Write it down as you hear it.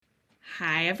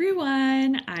Hi,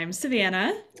 everyone. I'm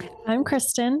Savannah, I'm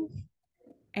Kristen.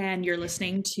 and you're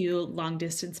listening to Long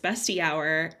Distance Bestie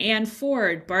Hour and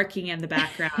Ford barking in the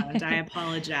background. I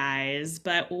apologize,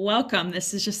 but welcome.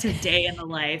 This is just a day in the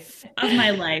life of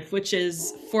my life, which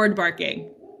is Ford barking.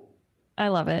 I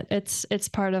love it. It's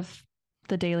part of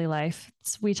the daily life.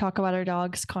 We talk about our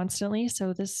dogs constantly,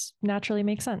 so this naturally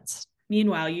makes sense.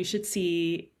 Meanwhile, you should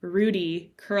see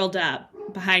Rudy curled up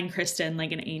behind Kristen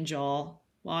like an angel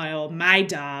while my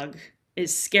dog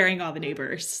is scaring all the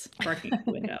neighbors, barking at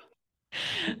the window.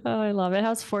 Oh, I love it.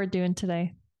 How's Ford doing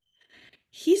today?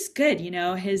 He's good,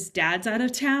 his dad's out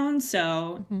of town,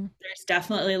 so Hmm. there's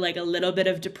definitely like a little bit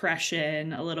of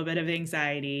depression, a little bit of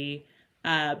anxiety.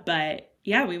 But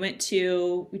yeah, we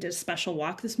did a special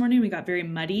walk this morning. We got very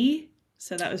muddy,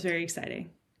 so that was very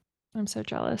exciting. I'm so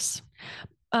jealous.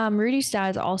 Rudy's dad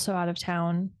is also out of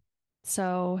town,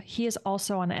 so he is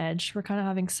also on edge. We're kind of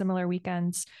having similar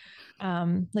weekends.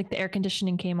 Like the air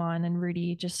conditioning came on, and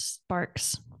Rudy just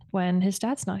barks when his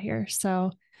dad's not here.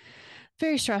 So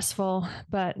very stressful.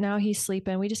 But now he's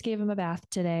sleeping. We just gave him a bath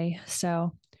today,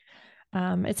 so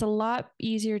it's a lot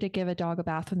easier to give a dog a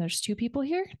bath when there's two people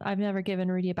here. I've never given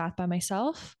Rudy a bath by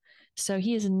myself. So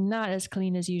he is not as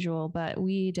clean as usual, but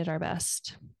we did our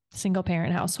best. Single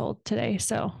parent household today.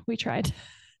 So we tried.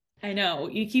 I know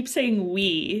you keep saying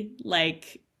we,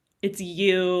 like it's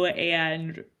you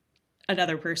and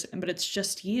another person, but it's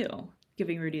just you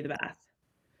giving Rudy the bath.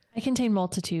 I contain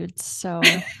multitudes. So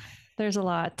there's a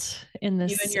lot in You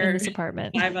and in your this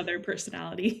apartment. five other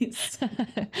personalities.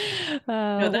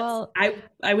 No, Well,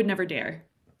 I would never dare.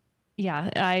 yeah,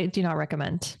 I do not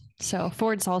recommend. So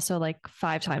Ford's also like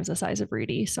 5 times the size of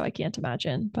Rudy. So I can't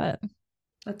imagine. But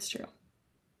That's true.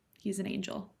 He's an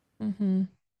angel. mhm.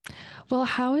 Well,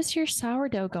 how is your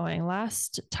sourdough going?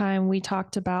 Last time we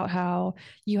talked about how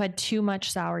you had too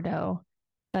much sourdough,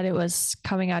 that it was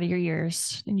coming out of your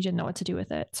ears and you didn't know what to do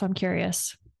with it. So I'm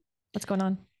curious, what's going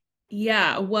on?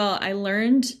 Yeah, well, I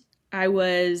learned I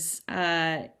was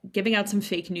giving out some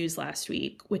fake news last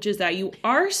week, which is that you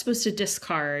are supposed to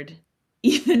discard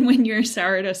even when your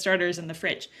sourdough starter is in the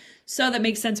fridge. So that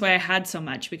makes sense why I had so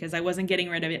much because I wasn't getting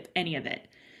rid of any of it.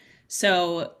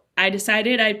 So I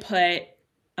decided I'd put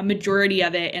a majority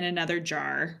of it in another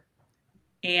jar,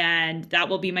 and that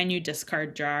will be my new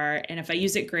discard jar. And if I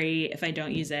use it, great. If I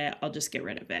don't use it, I'll just get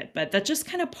rid of it. But that's just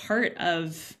kind of part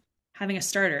of having a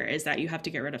starter is that you have to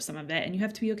get rid of some of it and you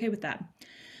have to be okay with that.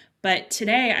 But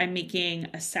today I'm making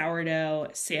a sourdough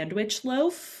sandwich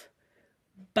loaf,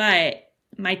 but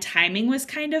my timing was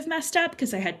kind of messed up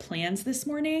because I had plans this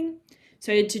morning.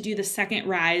 So I had to do the second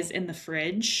rise in the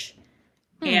fridge,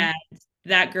 Hmm. and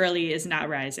that girly is not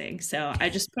rising. So I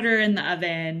just put her in the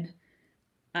oven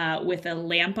with a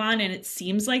lamp on, and it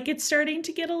seems like it's starting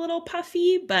to get a little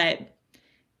puffy, but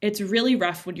it's really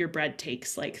rough when your bread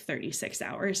takes like 36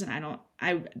 hours, and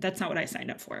that's not what I signed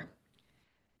up for.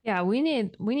 Yeah, we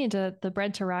need the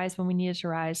bread to rise when we need it to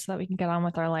rise so that we can get on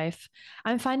with our life.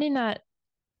 I'm finding that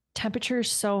temperature is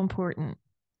so important.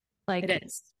 It Like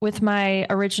is. with my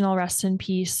original rest in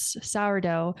peace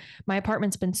sourdough, my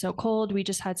apartment's been so cold. We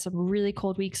just had some really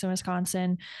cold weeks in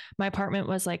Wisconsin. My apartment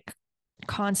was like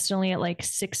constantly at like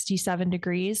 67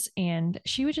 degrees and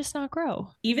she would just not grow.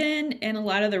 Even in a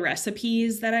lot of the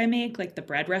recipes that I make, like the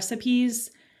bread recipes,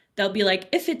 they'll be like,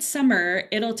 if it's summer,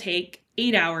 it'll take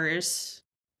 8 hours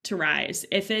to rise.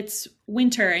 If it's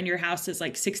winter and your house is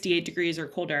like 68 degrees or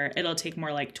colder, it'll take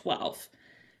more like 12.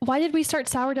 Why did we start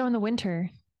sourdough in the winter?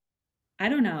 I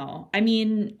don't know. I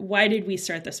mean, why did we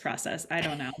start this process? I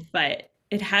don't know, but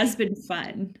it has been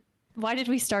fun. Why did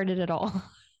we start it at all?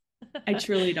 I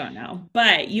truly don't know.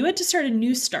 But you had to start a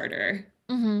new starter,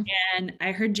 Hmm. and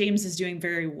I heard James is doing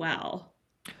very well.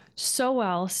 So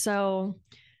well. So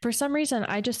for some reason,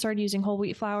 I just started using whole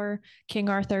wheat flour, King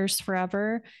Arthur's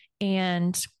forever,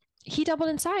 and he doubled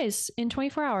in size in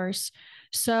 24 hours.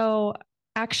 So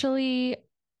actually,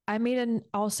 I made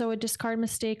also a discard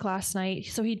mistake last night.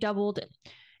 So he doubled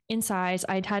in size.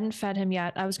 I hadn't fed him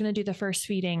yet. I was going to do the first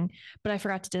feeding, but I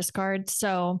forgot to discard.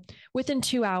 So within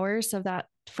 2 hours of that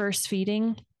first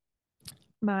feeding,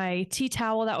 my tea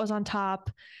towel that was on top,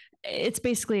 it's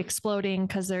basically exploding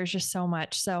because there's just so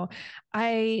much. So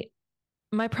I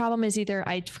my problem is either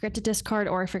I forget to discard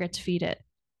or I forget to feed it.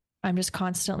 I'm just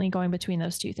constantly going between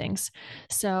those two things.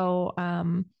 So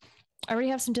I already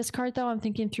have some discard though. I'm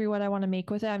thinking through what I want to make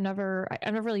with it. I've never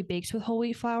really baked with whole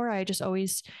wheat flour. I just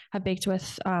always have baked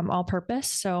with all purpose.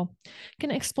 So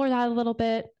gonna explore that a little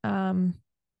bit.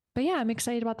 But yeah, I'm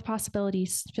excited about the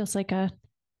possibilities. It feels like a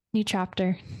new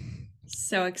chapter.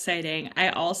 So exciting. I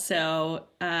also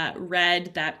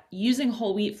read that using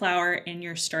whole wheat flour in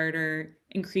your starter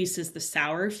increases the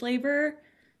sour flavor.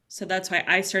 So that's why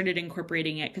I started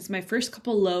incorporating it because my first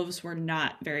couple loaves were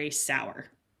not very sour,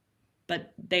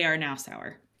 but they are now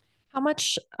sour. How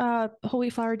much whole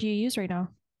wheat flour do you use right now?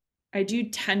 I do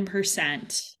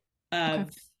 10% Okay. of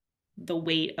the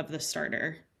weight of the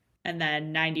starter and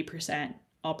then 90%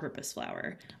 all purpose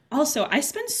flour. Also, I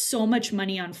spend so much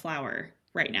money on flour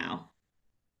right now.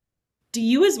 Do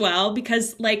you as well?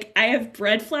 Because like I have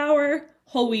bread flour,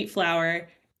 whole wheat flour,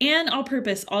 and all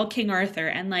purpose, all King Arthur,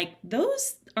 and like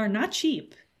those are not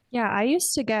cheap. Yeah, I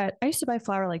used to buy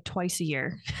flour like twice a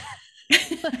year.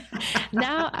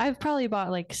 Now I've probably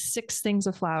bought like 6 things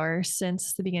of flour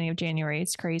since the beginning of January.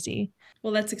 It's crazy.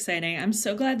 Well, that's exciting. I'm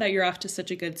so glad that you're off to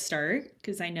such a good start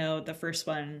because I know the first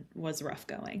one was rough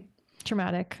going.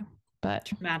 Traumatic, but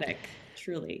Traumatic,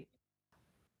 truly.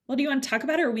 Well, do you want to talk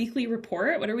about our weekly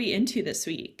report? What are we into this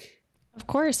week? of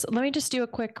course, let me just do a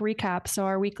quick recap. So,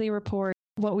 our weekly report,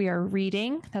 what we are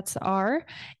reading, that's R,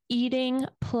 eating,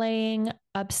 playing,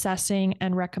 obsessing,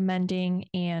 and recommending,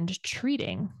 and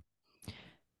treating.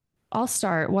 I'll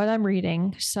start what I'm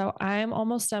reading. So, I'm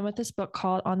almost done with this book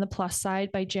called On the Plus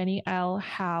Side by Jenny L.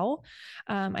 Howe.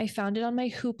 I found it on my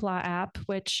Hoopla app,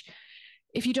 which,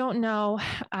 if you don't know,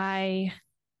 I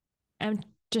am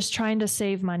just trying to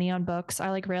save money on books. I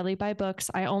like rarely buy books.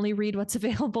 I only read what's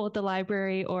available at the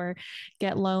library or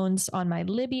get loans on my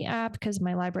Libby app because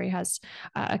my library has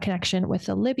a connection with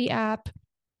the Libby app,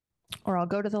 or I'll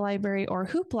go to the library. Or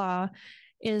Hoopla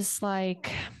is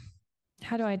like,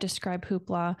 how do I describe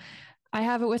Hoopla? I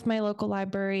have it with my local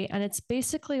library, and it's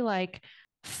basically like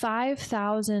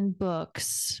 5,000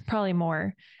 books, probably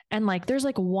more. And like, there's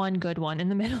like one good one in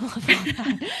the middle of all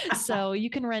that. So you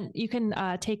can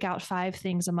take out 5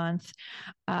 things a month.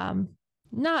 Um,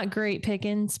 Not great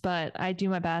pickings, but I do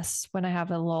my best when I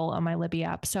have a lull on my Libby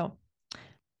app. So,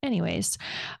 anyways,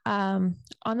 on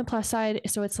the plus side,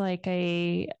 so it's like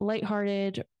a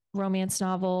lighthearted romance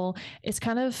novel. It's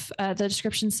kind of the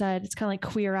description said it's kind of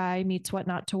like Queer Eye meets What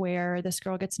Not to Wear. This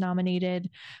girl gets nominated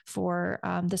for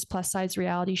this plus size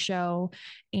reality show,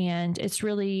 and it's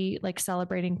really like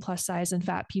celebrating plus size and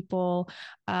fat people.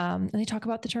 And they talk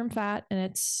about the term fat, and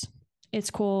it's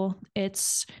cool.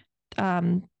 It's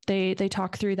they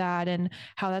talk through that and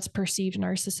how that's perceived in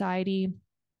our society.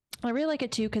 I really like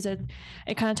it too because it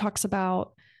kind of talks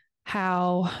about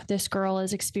how this girl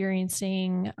is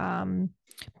experiencing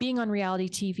being on reality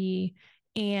TV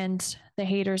and the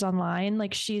haters online.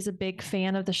 Like, she's a big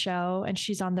fan of the show and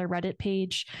she's on their Reddit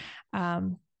page.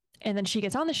 Um, and then she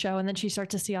gets on the show and then she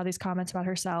starts to see all these comments about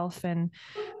herself, and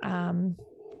um,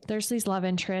 there's these love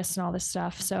interests and all this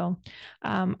stuff. So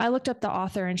I looked up the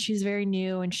author and she's very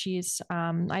new, and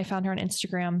I found her on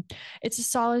Instagram. It's a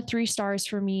solid 3 stars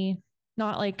for me.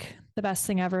 Not like the best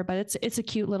thing ever, but it's a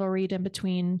cute little read in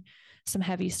between some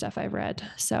heavy stuff I've read.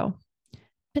 So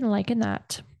been liking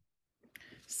that.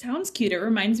 Sounds cute. It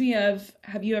reminds me of,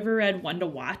 have you ever read One to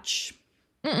Watch?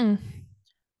 Mm-mm.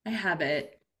 I have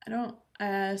it. I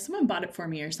don't, someone bought it for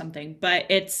me or something, but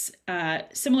it's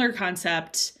similar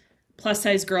concept. Plus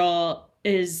size girl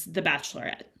is the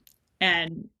bachelorette,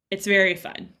 and it's very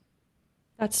fun.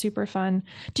 That's super fun.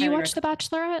 Do you Highly watch The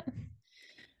recommend.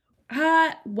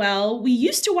 Bachelorette? Well, we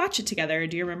used to watch it together.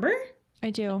 Do you remember?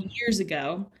 I do. Years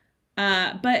ago.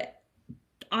 But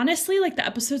honestly, like the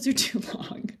episodes are too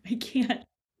long. I can't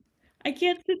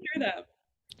sit through them.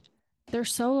 They're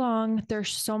so long. There's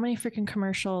so many freaking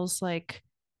commercials. Like,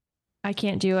 I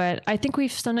can't do it. I think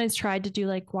we've sometimes tried to do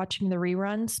like watching the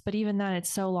reruns, but even then,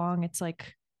 it's so long. It's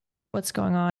like, what's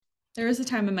going on? There was a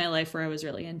time in my life where I was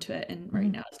really into it, and right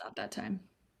Mhm. now it's not that time.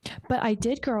 But I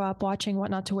did grow up watching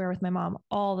What Not to Wear with my mom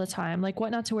all the time. Like,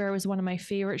 What Not to Wear was one of my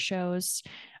favorite shows.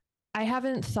 I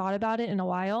haven't thought about it in a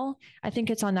while. I think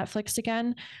it's on Netflix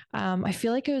again. I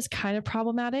feel like it was kind of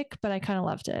problematic, but I kind of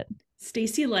loved it.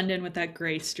 Stacey London with that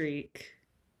gray streak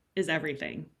is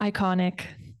everything. Iconic.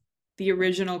 The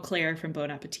original Claire from Bon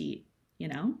Appetit, you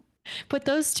know? Put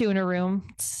those two in a room.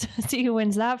 See who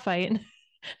wins that fight.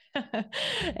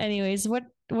 Anyways, what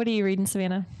are you reading,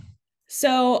 Savannah?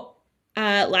 So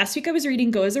last week I was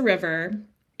reading Go as a River,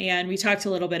 and we talked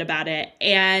a little bit about it.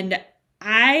 And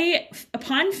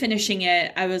upon finishing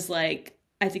it, I was like,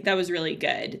 I think that was really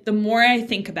good. The more I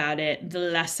think about it, the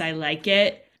less I like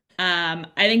it. I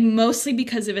think mostly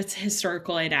because of its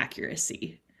historical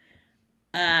inaccuracy.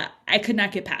 I could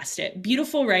not get past it.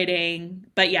 Beautiful writing,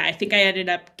 but yeah, I think I ended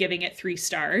up giving it 3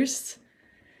 stars.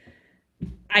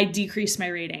 I decreased my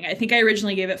rating. I think I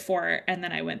originally gave it 4, and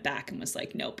then I went back and was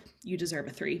like, nope, you deserve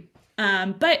a 3.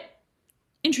 But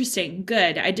interesting,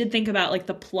 good. I did think about like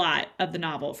the plot of the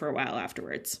novel for a while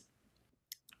afterwards.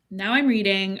 Now I'm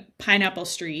reading Pineapple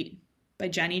Street by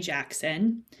Jenny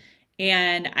Jackson.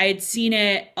 And I had seen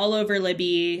it all over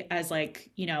Libby as like,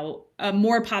 a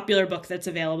more popular book that's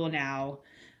available now.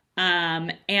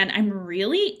 And I'm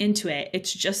really into it.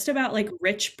 It's just about like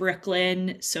rich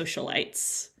Brooklyn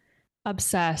socialites.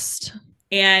 Obsessed.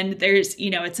 And there's,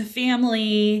 it's a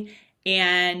family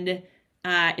and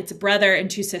it's a brother and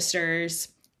two sisters.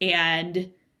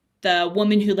 And the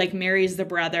woman who like marries the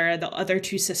brother, the other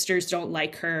two sisters don't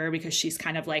like her because she's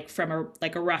kind of like from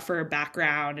a rougher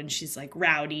background and she's like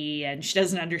rowdy and she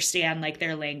doesn't understand like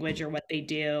their language or what they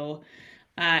do.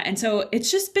 And so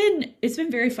it's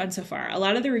been very fun so far. A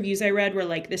lot of the reviews I read were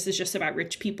like, this is just about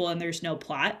rich people and there's no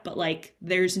plot, but like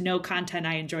there's no content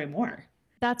I enjoy more.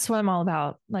 That's what I'm all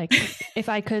about. Like, if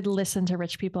I could listen to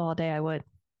rich people all day, I would.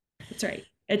 That's right.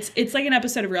 It's like an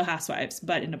episode of Real Housewives,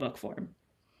 but in a book form.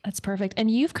 That's perfect. And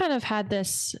you've kind of had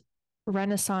this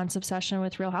renaissance obsession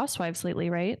with Real Housewives lately,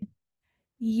 right?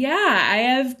 Yeah, I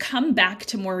have come back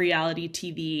to more reality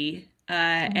TV,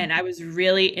 Mhm. and I was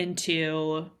really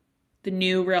into the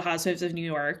new Real Housewives of New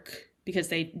York because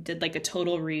they did like a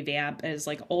total revamp as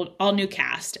like old, all new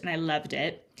cast, and I loved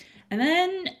it. And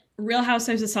then Real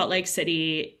Housewives of Salt Lake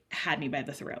City had me by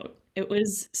the throat. It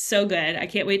was so good. I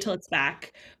can't wait till it's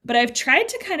back. But I've tried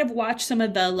to kind of watch some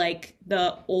of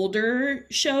the older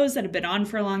shows that have been on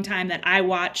for a long time that I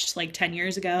watched like 10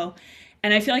 years ago.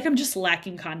 And I feel like I'm just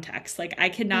lacking context. Like I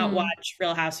cannot Mm. watch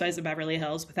Real Housewives of Beverly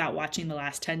Hills without watching the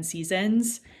last 10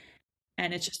 seasons.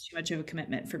 And it's just too much of a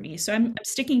commitment for me. So I'm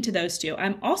sticking to those two.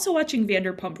 I'm also watching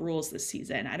Vanderpump Rules this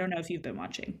season. I don't know if you've been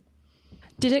watching.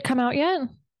 Did it come out yet?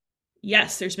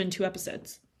 Yes, there's been 2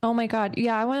 episodes. Oh my God.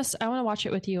 Yeah, I want to watch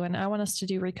it with you and I want us to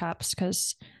do recaps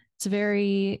because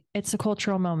it's a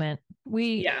cultural moment.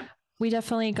 Yeah. We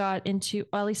definitely got into,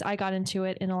 well, at least I got into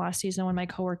it in the last season when my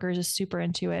coworkers is super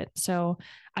into it. So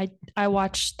I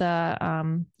watched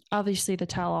the obviously the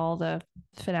tell all, the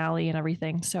finale and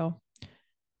everything. So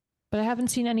but I haven't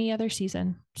seen any other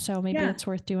season. So maybe Yeah. it's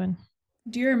worth doing.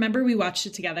 Do you remember we watched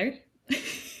it together?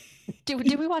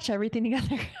 Did we watch everything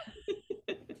together?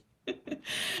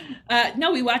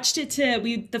 No, we watched it to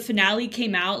we the finale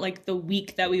came out like the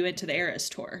week that we went to the Eras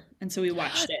tour. And so we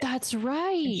watched it That's in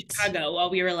right. Chicago while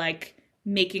we were like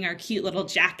making our cute little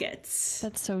jackets.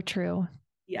 That's so true. I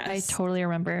Yes. totally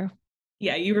remember.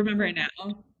 Yeah, you remember it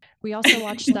now. We also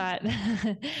watched that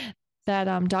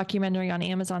that documentary on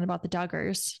Amazon about the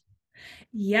Duggars.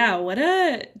 Yeah, what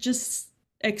a just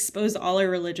expose all our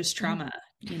religious trauma,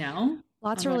 you know,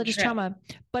 Lots on of one religious trip. trauma.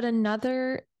 But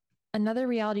another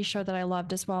reality show that I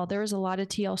loved as well. There was a lot of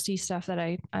TLC stuff that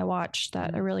I watched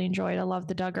that I Mm, really enjoyed. I love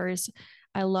the Duggars.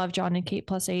 I love John and Kate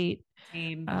plus eight.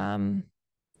 same. Um,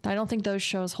 I don't think those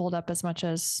shows hold up as much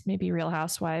as maybe Real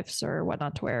Housewives or What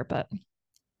Not to Wear, but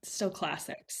Still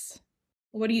classics.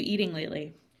 What are you eating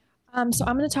lately? so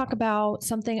I'm going to talk about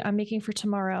something I'm making for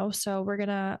tomorrow. So we're going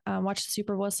to watch the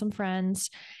Super Bowl with some friends,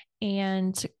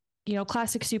 and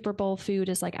classic Super Bowl food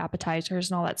is like appetizers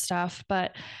and all that stuff.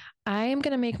 But I am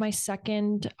going to make my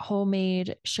second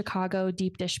homemade Chicago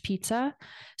deep dish pizza.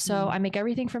 So Mm. I make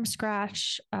everything from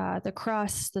scratch, the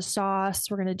crust, the sauce.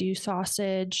 We're going to do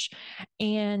sausage.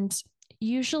 And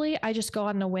usually I just go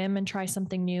on a whim and try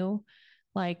something new,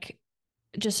 like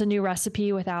just a new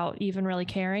recipe without even really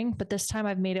caring. But this time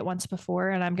I've made it once before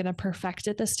and I'm going to perfect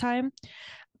it this time.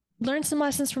 Learn some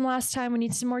lessons from last time. We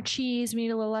need some more cheese. We need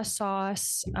a little less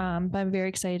sauce. But I'm very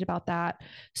excited about that.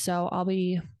 So I'll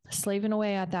be slaving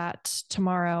away at that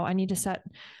tomorrow. I need to set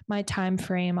my time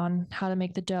frame on how to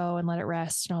make the dough and let it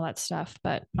rest and all that stuff.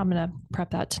 But I'm going to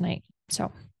prep that tonight.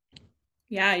 So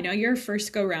Yeah, I know your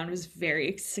first go round was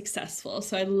very successful.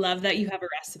 So I love that you have a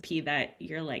recipe that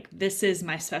you're like, this is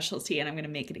my specialty and I'm going to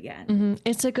make it again.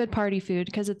 it's a good party food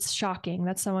because it's shocking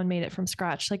that someone made it from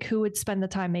scratch. Like, who would spend the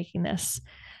time making this?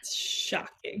 It's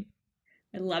shocking.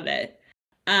 I love it.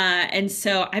 And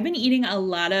so I've been eating a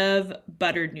lot of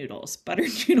buttered noodles.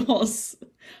 Buttered noodles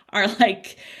are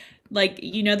like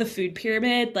the food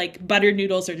pyramid. Like buttered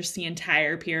noodles are just the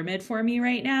entire pyramid for me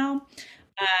right now.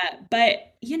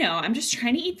 But I'm just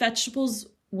trying to eat vegetables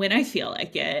when I feel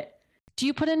like it. Do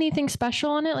you put anything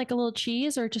special on it, like a little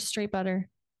cheese or just straight butter?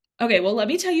 Okay, well, let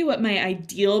me tell you what my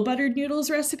ideal buttered noodles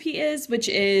recipe is, which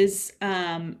is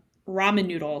ramen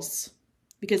noodles,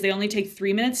 because they only take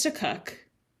 3 minutes to cook.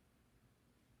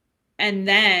 And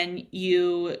then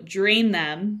you drain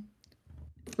them,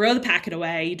 throw the packet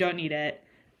away, you don't need it.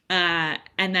 And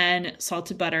then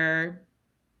salted butter,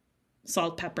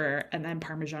 salt, pepper, and then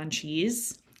Parmesan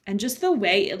cheese. And just the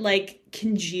way it like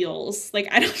congeals, like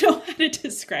I don't know how to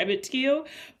describe it to you,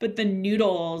 but the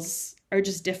noodles are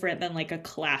just different than like a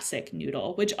classic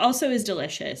noodle, which also is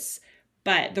delicious.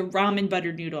 But the ramen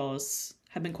butter noodles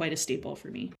have been quite a staple for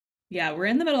me. Yeah, we're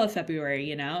in the middle of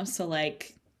February, so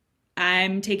like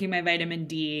I'm taking my vitamin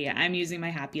D, I'm using my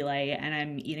Happy Light, and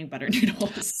I'm eating butter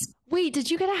noodles. Wait,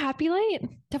 did you get a Happy Light?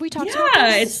 Have we talked about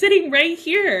Yeah, it's this? sitting right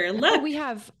here. Oh, Look. we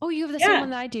have. Oh, you have the same Yeah, one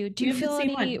that I do. Do we you have the feel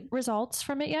same any one. results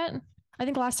from it yet? I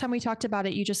think last time we talked about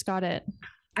it, you just got it.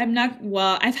 I'm not,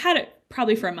 well, I've had it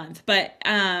probably for a month, but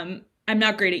I'm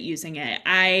not great at using it.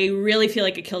 I really feel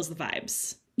like it kills the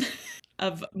vibes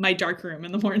of my dark room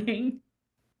in the morning.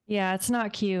 Yeah, it's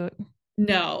not cute.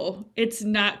 No, it's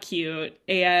not cute.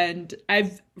 And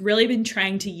I've really been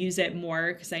trying to use it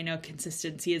more because I know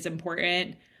consistency is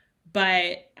important.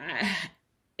 But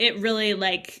it really,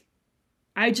 like,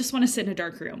 I just want to sit in a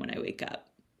dark room when I wake up.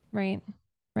 Right.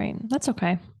 Right. That's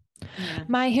okay. Yeah.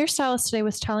 My hairstylist today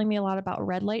was telling me a lot about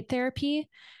red light therapy.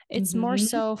 It's more Hmm.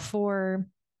 so for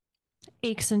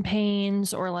aches and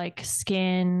pains or like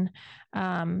skin.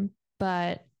 Um,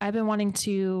 but I've been wanting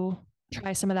to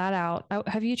try some of that out.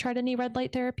 Have you tried any red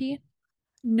light therapy?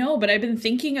 No, but I've been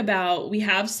thinking about we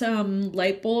have some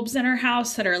light bulbs in our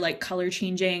house that are like color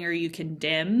changing or you can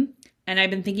dim. And I've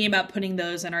been thinking about putting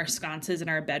those in our sconces in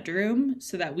our bedroom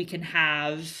so that we can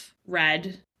have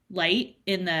red light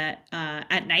in the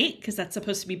at night because that's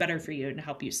supposed to be better for you and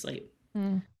help you sleep.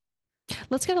 Mm.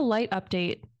 Let's get a light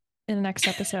update in the next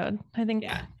episode. I think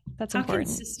Yeah. that's How important.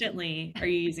 consistently are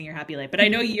you using your happy light? But I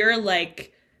know you're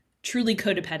like truly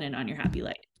codependent on your happy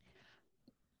light.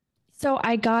 So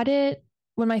I got it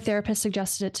when my therapist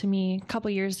suggested it to me a couple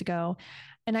years ago.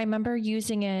 And I remember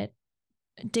using it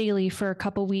daily for a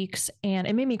couple weeks and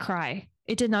it made me cry.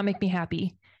 It did not make me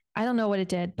happy. I don't know what it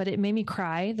did, but it made me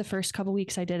cry the first couple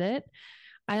weeks I did it.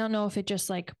 I don't know if it just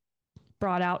like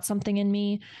brought out something in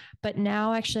me, but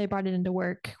now actually I brought it into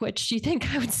work, which you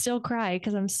think I would still cry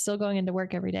because I'm still going into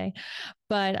work every day.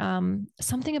 But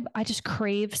something I just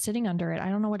crave sitting under it. I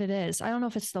don't know what it is. I don't know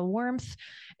if it's the warmth.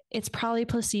 It's probably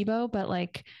placebo, but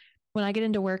like when I get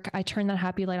into work, I turn that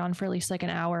happy light on for at least like an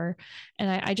hour. And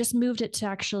I just moved it to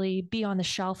actually be on the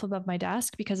shelf above my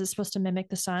desk because it's supposed to mimic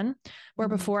the sun. Where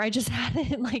Mhm. before I just had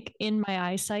it like in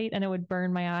my eyesight and it would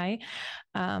burn my eye.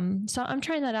 So I'm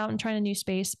trying that out and trying a new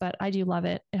space, but I do love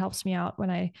it. It helps me out when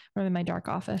I'm in my dark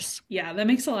office. Yeah, that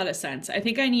makes a lot of sense. I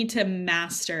think I need to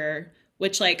master,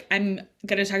 which like I'm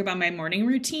going to talk about my morning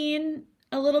routine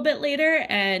a little bit later,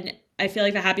 and I feel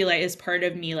like the happy light is part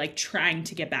of me like trying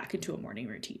to get back into a morning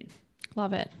routine.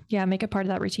 Love it. Yeah, make it part of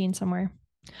that routine somewhere.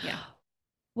 Yeah.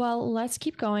 Well, let's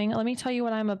keep going. Let me tell you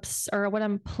what or what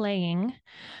I'm playing.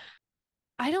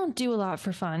 I don't do a lot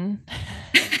for fun.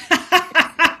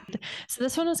 So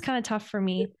this one was kind of tough for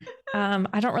me.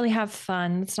 I don't really have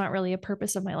fun. It's not really a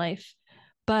purpose of my life.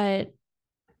 But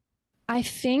I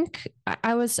think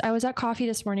I was at coffee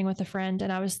this morning with a friend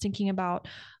and I was thinking about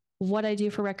what I do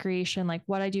for recreation, like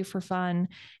what I do for fun.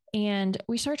 And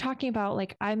we started talking about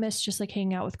like I miss just like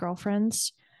hanging out with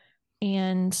girlfriends.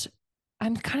 And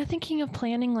I'm kind of thinking of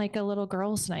planning like a little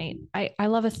girls' night. I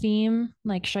love a theme.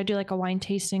 Like, should I do like a wine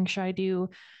tasting? Should I do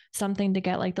something to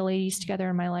get like the ladies together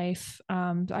in my life?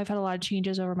 I've had a lot of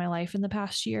changes over my life in the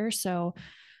past year, so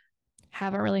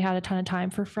haven't really had a ton of time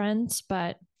for friends.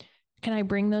 But can I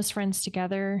bring those friends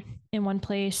together in one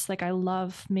place? Like, I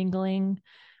love mingling.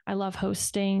 I love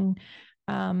hosting.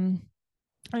 Um,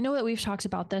 I know that we've talked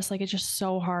about this. Like, it's just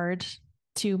so hard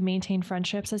to maintain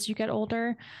friendships as you get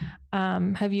older.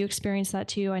 Have you experienced that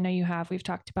too? I know you have. We've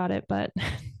talked about it, but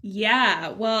Yeah.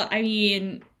 Well, I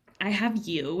mean, I have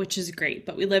you, which is great,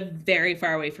 but we live very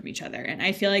far away from each other. And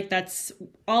I feel like that's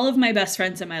all of my best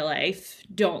friends in my life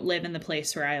don't live in the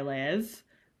place where I live.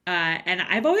 And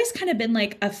I've always kind of been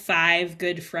like a five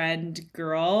good friend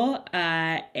girl,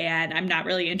 and I'm not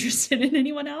really interested in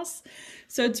anyone else.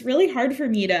 So it's really hard for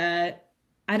me to,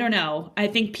 I don't know. I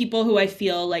think people who I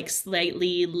feel like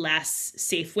slightly less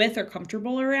safe with or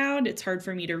comfortable around, it's hard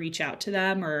for me to reach out to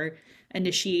them or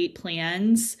initiate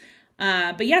plans.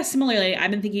 But yeah, similarly,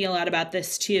 I've been thinking a lot about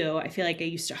this too. I feel like I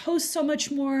used to host so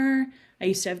much more. I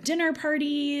used to have dinner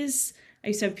parties. I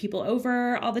used to have people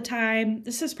over all the time.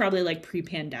 This is probably like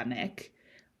pre-pandemic.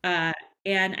 Uh,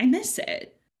 and I miss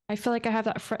it. I feel like I have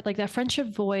that like that friendship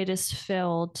void is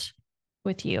filled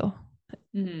with you.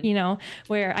 Mhm.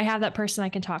 Where I have that person I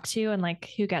can talk to and like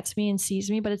who gets me and sees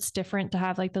me, but it's different to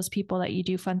have like those people that you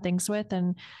do fun things with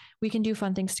and we can do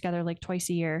fun things together like twice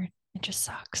a year. It just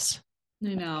sucks.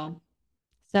 I know.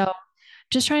 So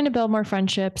just trying to build more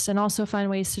friendships and also find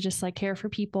ways to just like care for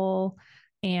people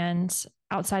and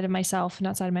outside of myself and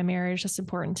outside of my marriage. That's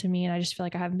important to me. And I just feel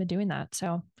like I haven't been doing that.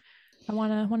 So I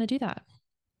want to do that.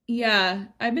 Yeah,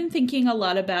 I've been thinking a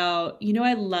lot about,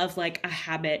 I love like a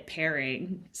habit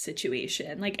pairing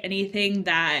situation. Like anything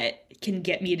that can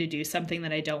get me to do something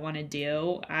that I don't want to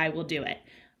do, I will do it.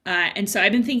 And so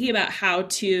I've been thinking about how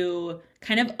to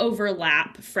kind of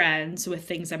overlap friends with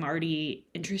things I'm already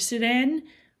interested in.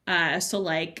 So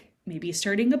like maybe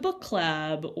starting a book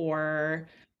club or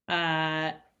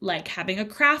uh, like having a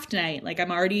craft night. Like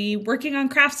I'm already working on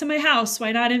crafts in my house.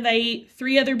 Why not invite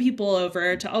three other people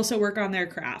over to also work on their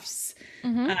crafts?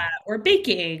 Mm-hmm. Or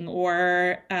baking,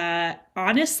 or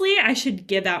honestly, I should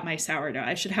give out my sourdough.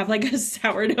 I should have like a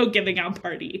sourdough giving out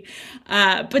party.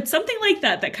 But something like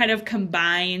that that kind of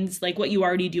combines like what you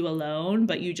already do alone,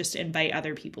 but you just invite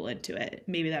other people into it.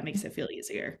 Maybe that makes it feel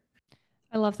easier.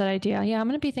 I love that idea. Yeah, I'm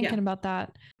going to be Yeah. thinking about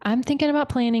that. I'm thinking about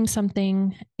planning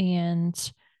something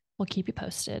and we'll keep you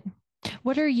posted.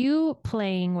 What are you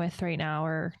playing with right now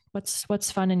or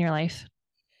what's fun in your life?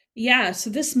 Yeah, so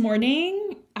this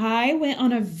morning I went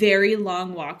on a very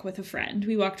long walk with a friend.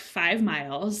 We walked 5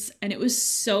 miles and it was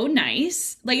so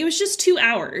nice. Like it was just 2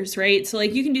 hours, right? So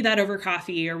like you can do that over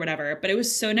coffee or whatever, but it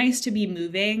was so nice to be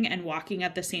moving and walking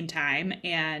at the same time.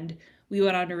 And we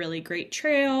went on a really great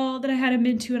trail that I hadn't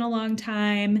been to in a long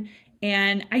time.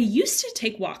 And I used to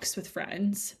take walks with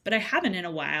friends, but I haven't in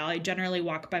a while. I generally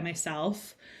walk by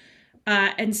myself.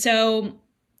 And so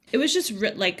it was just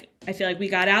like, I feel like we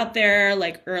got out there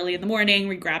like early in the morning,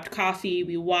 we grabbed coffee,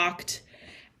 we walked,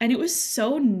 and it was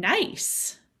so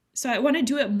nice. So I want to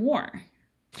do it more.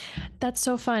 That's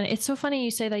so fun. It's so funny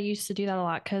you say that you used to do that a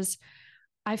lot because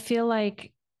I feel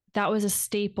like that was a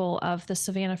staple of the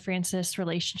Savannah Francis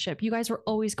relationship. You guys were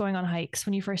always going on hikes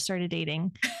when you first started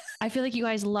dating. I feel like you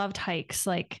guys loved hikes.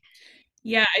 Like,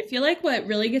 Yeah, I feel like what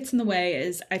really gets in the way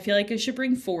is I feel like I should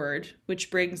bring Ford, which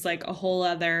brings like a whole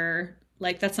other,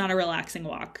 like, that's not a relaxing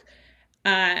walk.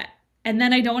 Uh, and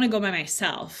then I don't want to go by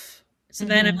myself. So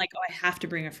then I'm mm-hmm. like, oh, I have to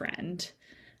bring a friend.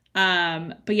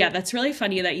 But yeah, that's really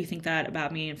funny that you think that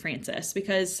about me and Francis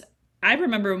because I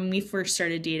remember when we first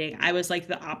started dating, I was like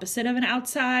the opposite of an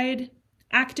outside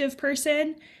active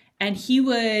person, and he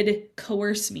would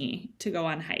coerce me to go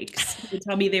on hikes. He would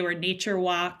tell me they were nature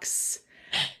walks.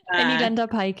 And you'd Uh, end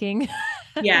up hiking.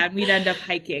 yeah, and we'd end up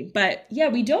hiking. But yeah,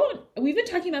 we've been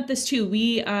talking about this too.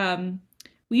 We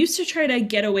used to try to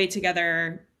get away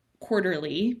together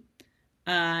quarterly,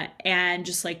 and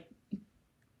just like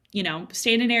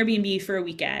stay in an Airbnb for a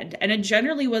weekend. And it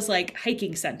generally was like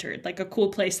hiking centered, like a cool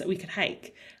place that we could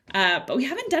hike. But we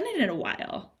haven't done it in a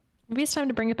while. Maybe it's time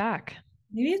to bring it back.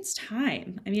 Maybe it's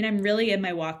time. I mean, I'm really in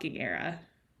my walking era.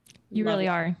 You Love really it.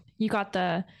 are. You got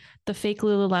the fake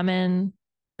Lululemon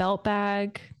belt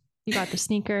bag. You got the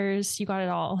sneakers. You got it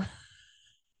all.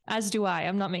 As do I.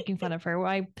 I'm not making fun of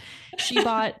her. She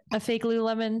bought a fake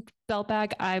Lululemon belt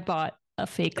bag. I bought a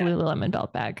fake Yeah. Lululemon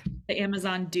belt bag. The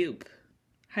Amazon dupe.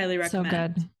 Highly So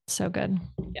recommend. good. So good.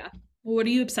 Yeah. Well, what are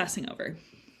you obsessing over?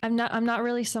 I'm not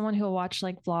really someone who will watch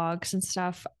like vlogs and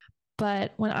stuff,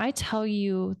 but when I tell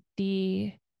you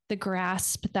the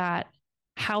grasp that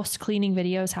house cleaning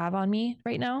videos have on me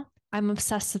right now, I'm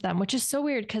obsessed with them, which is so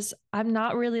weird because I'm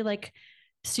not really like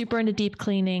super into deep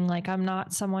cleaning. Like I'm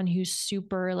not someone who's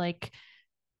super like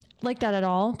that at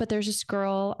all. But there's this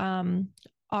girl,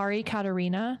 Ari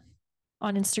Katerina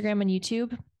on Instagram and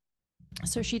YouTube.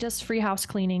 So she does free house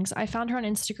cleanings. I found her on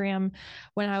Instagram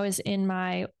when I was in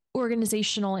my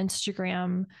organizational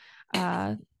Instagram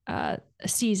uh,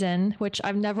 season, which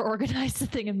I've never organized a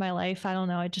thing in my life. I don't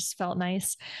know. It just felt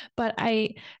nice.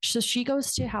 So she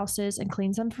goes to houses and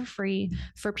cleans them for free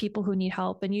for people who need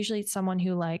help. And usually it's someone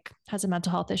who like has a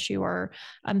mental health issue or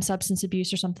substance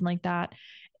abuse or something like that.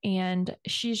 And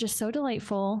she's just so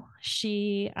delightful.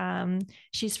 She's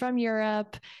from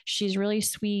Europe. She's really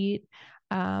sweet.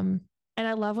 Um, and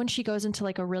I love when she goes into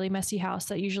like a really messy house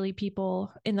that usually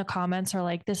people in the comments are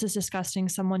like, this is disgusting.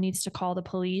 Someone needs to call the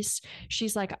police.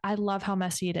 She's like, I love how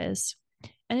messy it is.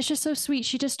 And it's just so sweet.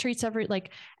 She just treats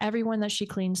everyone that she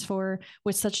cleans for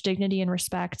with such dignity and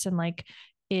respect and like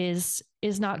is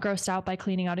not grossed out by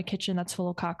cleaning out a kitchen that's full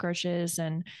of cockroaches.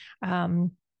 And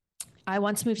I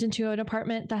once moved into an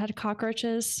apartment that had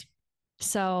cockroaches.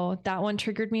 So that one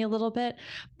triggered me a little bit,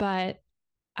 but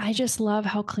I just love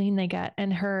how clean they get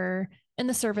and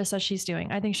the service that she's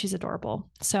doing. I think she's adorable.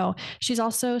 So she's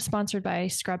also sponsored by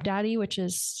Scrub Daddy, which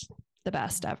is the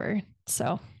best ever.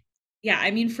 So Yeah,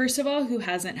 I mean, first of all, who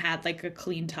hasn't had like a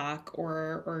clean talk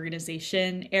or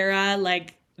organization era?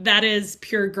 Like that is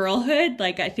pure girlhood.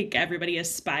 Like I think everybody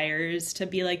aspires to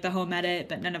be like the home edit,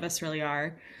 but none of us really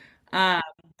are. Um,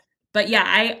 but yeah,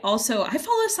 I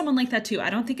follow someone like that too. I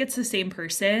don't think it's the same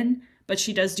person, but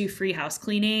she does do free house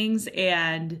cleanings,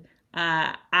 and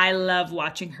I love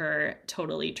watching her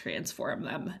totally transform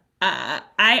them.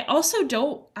 I also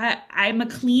don't, I'm a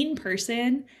clean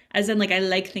person, as in like I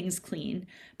like things clean,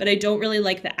 but I don't really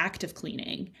like the act of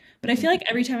cleaning. But I feel like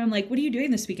every time I'm like, what are you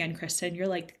doing this weekend, Kristen? You're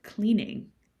like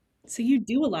cleaning. So you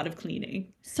do a lot of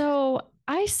cleaning. So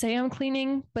I say I'm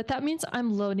cleaning, but that means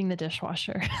I'm loading the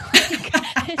dishwasher.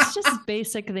 Like it's just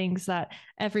basic things that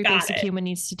every Got basic it. human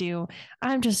needs to do.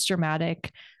 I'm just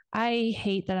dramatic. I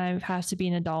hate that I have to be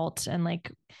an adult and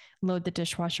like load the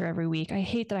dishwasher every week. I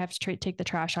hate that I have to take the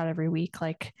trash out every week.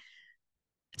 Like,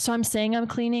 so I'm saying I'm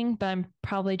cleaning, but I'm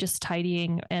probably just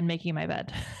tidying and making my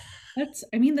bed.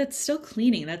 I mean, that's still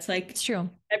cleaning. That's It's like true.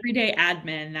 everyday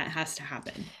admin that has to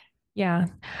happen. Yeah.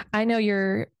 I know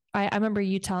I remember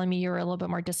you telling me you were a little bit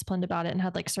more disciplined about it and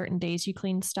had like certain days you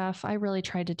cleaned stuff. I really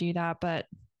tried to do that, but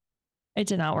it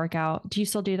did not work out. Do you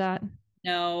still do that?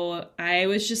 No, I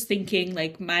was just thinking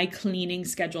like my cleaning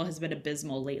schedule has been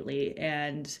abysmal lately.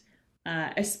 And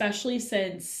especially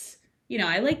since,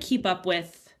 I like keep up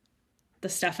with the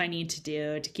stuff I need to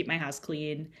do to keep my house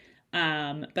clean.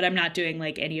 But I'm not doing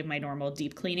like any of my normal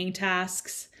deep cleaning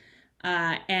tasks.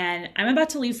 And I'm about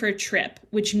to leave for a trip,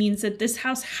 which means that this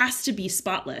house has to be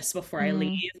spotless before I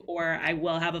leave, Mm, or I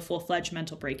will have a full-fledged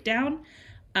mental breakdown.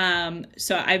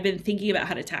 So I've been thinking about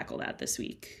how to tackle that this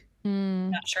week.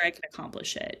 mm, Not sure I can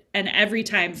accomplish it. And every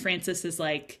time Francis is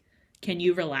like, "Can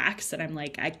you relax?" And I'm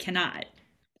like, "I cannot.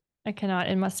 I cannot.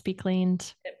 It must be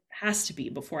cleaned. It has to be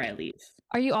before I leave."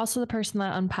 Are you also the person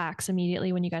that unpacks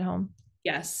immediately when you get home?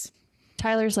 Yes.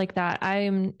 Tyler's like that.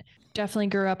 I'm definitely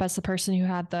grew up as the person who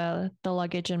had the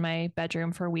luggage in my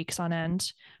bedroom for weeks on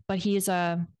end, but he's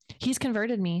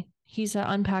converted me. He's a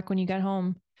unpack when you get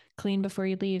home, clean before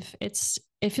you leave.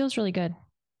 It feels really good.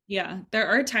 Yeah. There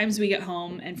are times we get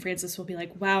home and Francis will be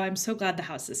like, "Wow, I'm so glad the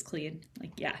house is clean."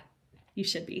 Like, yeah, you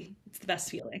should be. It's the best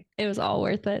feeling. It was all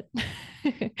worth it.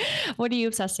 What are you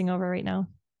obsessing over right now?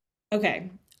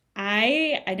 Okay.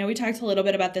 I know we talked a little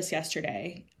bit about this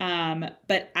yesterday,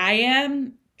 but I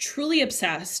am truly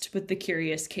obsessed with The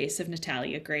Curious Case of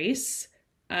Natalia Grace.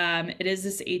 It is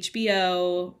this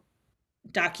HBO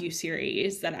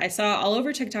docu-series that I saw all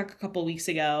over TikTok a couple weeks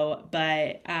ago,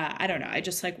 but I don't know. I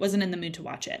just like wasn't in the mood to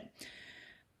watch it.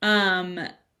 Um,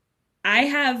 I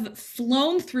have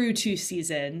flown through two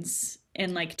seasons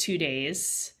in like 2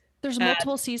 days. There's Uh,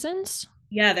 multiple seasons.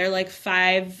 yeah, they're like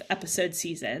 5 episode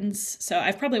seasons. So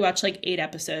I've probably watched like 8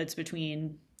 episodes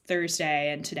between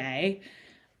Thursday and today.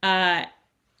 Uh,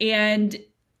 and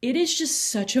it is just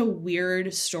such a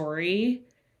weird story.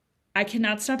 I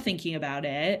cannot stop thinking about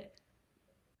it.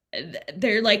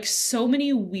 There are like so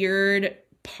many weird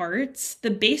parts.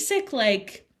 The basic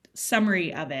like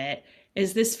summary of it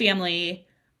is this family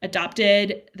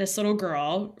adopted this little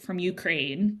girl from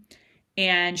Ukraine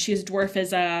and she has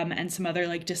dwarfism and some other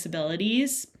like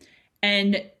disabilities.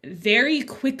 And very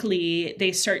quickly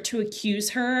they start to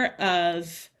accuse her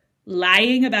of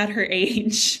lying about her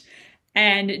age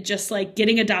and just like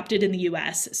getting adopted in the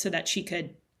US so that she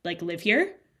could like live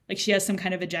here. Like she has some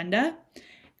kind of agenda.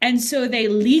 And so they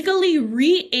legally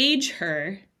re-age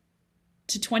her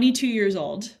to 22 years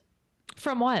old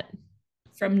From what?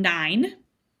 from 9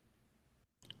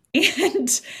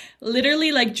 and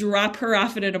literally like drop her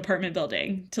off in an apartment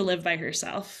building to live by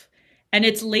herself. And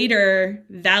it's later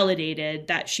validated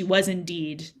that she was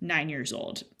indeed 9 years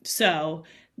old. So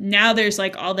now there's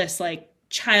like all this like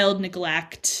child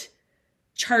neglect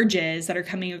charges that are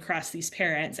coming across these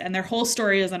parents, and their whole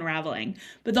story is unraveling.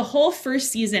 But the whole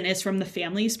first season is from the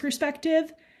family's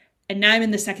perspective. And now I'm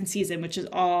in the second season, which is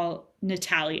all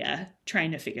Natalia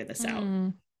trying to figure this out.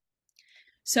 Mm,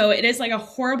 So it is like a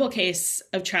horrible case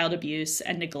of child abuse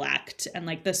and neglect. And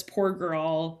like this poor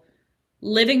girl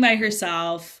living by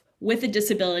herself with a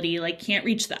disability, like can't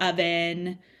reach the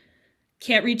oven,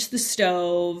 can't reach the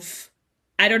stove.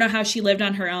 I don't know how she lived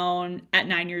on her own at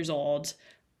 9 years old.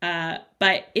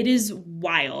 But it is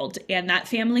wild. And that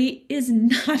family is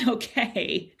not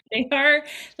okay. They are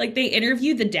like, they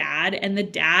interview the dad, and the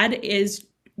dad is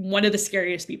one of the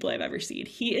scariest people I've ever seen.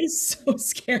 He is so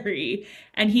scary.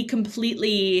 And he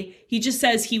just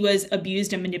says he was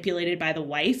abused and manipulated by the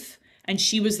wife. And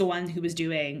she was the one who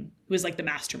was like the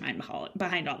mastermind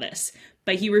behind all this.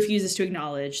 But he refuses to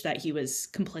acknowledge that he was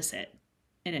complicit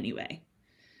in any way.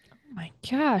 oh my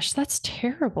gosh, that's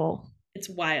terrible. It's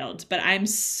wild, but I'm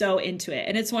so into it.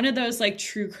 And it's one of those like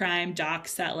true crime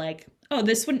docs that like, oh,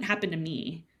 this wouldn't happen to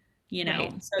me, you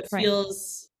Right. know? So it Right.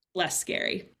 feels less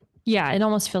scary. Yeah, it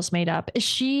almost feels made up. Is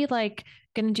she like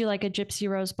gonna do like a Gypsy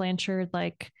Rose Blanchard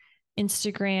like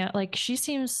Instagram? Like she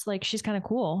seems like she's kind of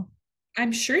cool.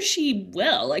 I'm sure she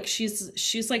will. Like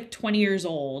she's like 20 years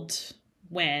old,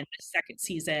 when the second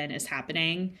season is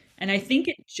happening. And I think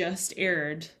it just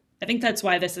aired. I think that's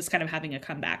why this is kind of having a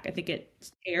comeback. I think it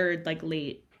aired like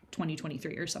late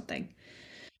 2023 or something.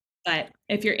 But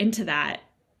if you're into that,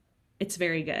 it's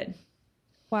very good.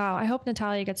 Wow. I hope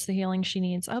Natalia gets the healing she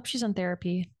needs. I hope she's in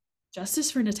therapy.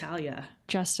 Justice for Natalia.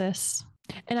 Justice.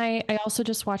 And I also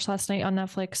just watched last night on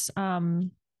Netflix,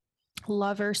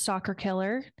 Lover, Stalker,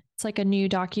 Killer. It's like a new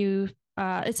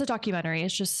it's a documentary.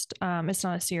 It's just it's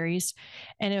not a series.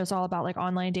 And it was all about like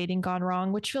online dating gone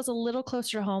wrong, which feels a little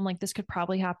closer to home. Like this could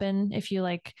probably happen if you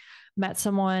like met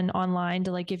someone online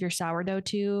to like give your sourdough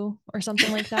to or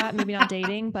something like that. Maybe not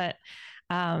dating, but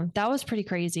that was pretty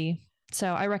crazy.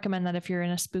 So I recommend that if you're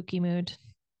in a spooky mood.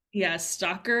 Yeah,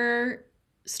 stalker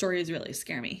stories really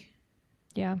scare me.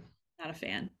 Yeah. Not a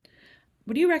fan.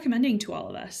 What are you recommending to all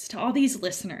of us, to all these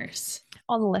listeners?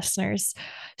 All the listeners.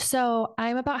 So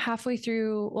I'm about halfway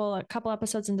through, well, a couple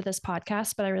episodes into this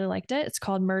podcast, but I really liked it. It's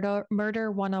called Murder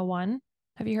 101.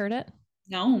 Have you heard it?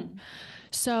 No.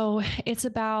 So it's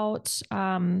about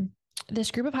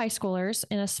this group of high schoolers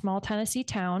in a small Tennessee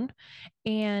town,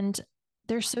 and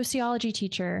their sociology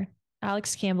teacher,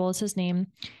 Alex Campbell is his name.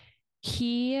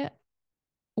 He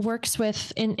works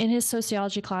with in his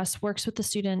sociology class, works with the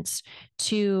students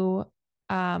to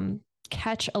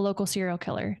catch a local serial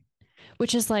killer,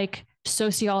 which is like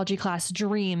sociology class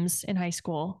dreams in high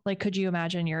school. Like, could you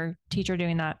imagine your teacher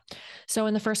doing that? So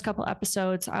in the first couple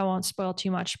episodes, I won't spoil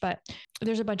too much, but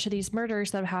there's a bunch of these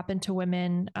murders that have happened to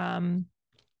women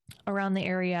around the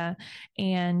area,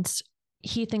 and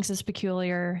he thinks it's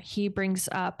peculiar. He brings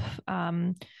up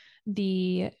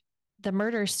the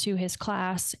murders to his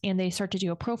class, and they start to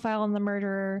do a profile on the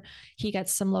murderer. He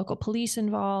gets some local police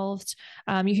involved.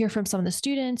 You hear from some of the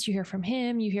students, you hear from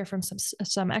him, you hear from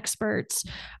some experts.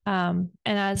 And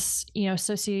as you know,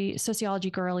 sociology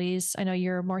girlies, I know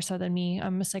you're more so than me.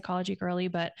 I'm a psychology girly,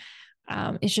 but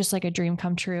it's just like a dream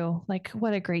come true. Like,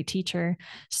 what a great teacher.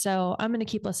 So I'm going to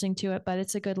keep listening to it, but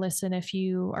it's a good listen if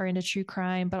you are into true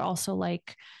crime, but also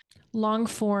like long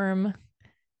form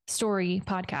story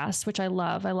podcasts, which I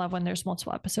love. I love when there's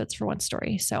multiple episodes for one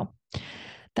story. So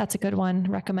that's a good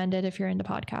one. Recommended if you're into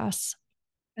podcasts.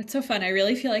 That's so fun. I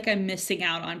really feel like I'm missing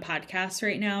out on podcasts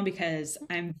right now because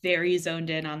I'm very zoned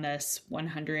in on this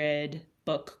 100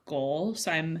 book goal.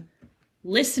 So I'm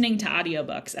listening to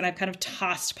audiobooks and I've kind of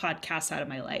tossed podcasts out of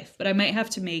my life, but I might have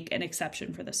to make an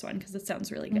exception for this one because it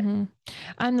sounds really good. Mm-hmm.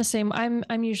 I'm the same.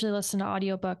 I'm usually listening to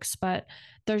audiobooks, but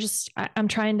I'm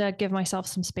trying to give myself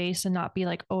some space and not be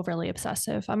like overly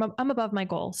obsessive. I'm above my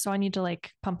goal, so I need to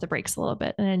like pump the brakes a little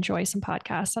bit and enjoy some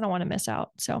podcasts. I don't want to miss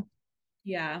out. So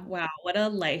Yeah, wow, what a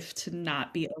life to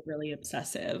not be overly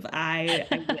obsessive. I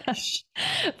wish.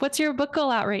 what's your book goal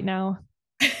out right now?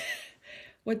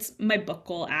 What's my book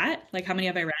goal at? Like how many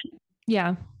have I read?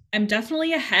 Yeah. I'm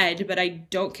definitely ahead, but I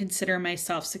don't consider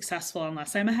myself successful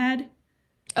unless I'm ahead.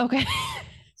 Okay.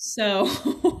 So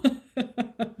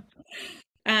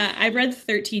I've read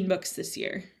 13 books this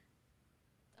year,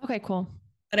 Okay, cool.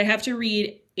 but I have to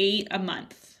read 8 a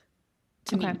month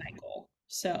to Okay. meet my goal.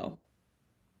 So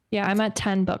Yeah, I'm at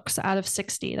 10 books out of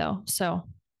 60 though. So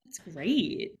that's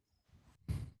great.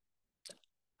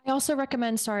 I also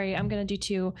recommend, sorry, I'm going to do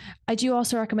two. I do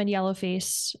also recommend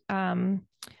Yellowface,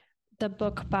 the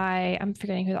book by, I'm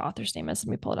forgetting who the author's name is. Let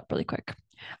me pull it up really quick.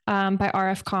 By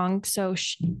R.F. Kong. So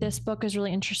this book is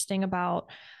really interesting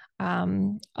about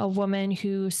a woman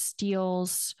who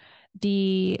steals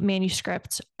the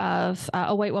manuscript of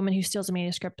a white woman who steals a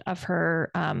manuscript of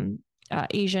her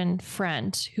Asian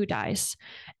friend who dies.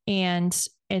 And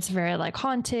it's very like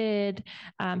haunted.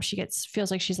 She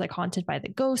feels like she's like haunted by the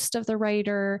ghost of the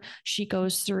writer. She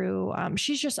goes through,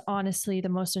 she's just honestly the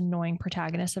most annoying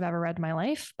protagonist I've ever read in my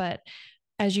life. But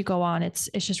as you go on, it's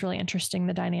just really interesting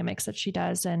the dynamics that she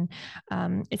does. And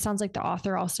it sounds like the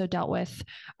author also dealt with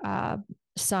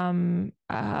some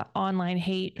online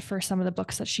hate for some of the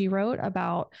books that she wrote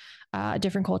about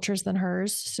different cultures than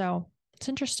hers. So it's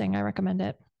interesting. I recommend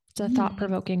it. It's a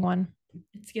thought-provoking one.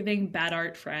 It's giving bad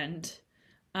art friend.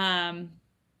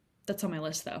 That's on my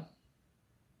list though.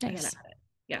 I gotta Nice. add it.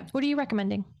 Yeah. What are you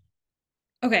recommending?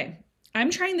 Okay. I'm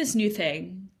trying this new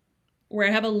thing where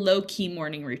I have a low-key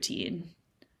morning routine.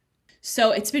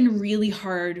 So it's been really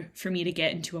hard for me to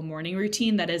get into a morning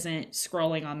routine that isn't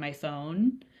scrolling on my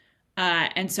phone.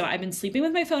 And so I've been sleeping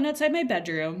with my phone outside my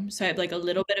bedroom. So I have like a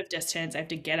little bit of distance. I have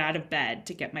to get out of bed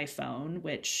to get my phone,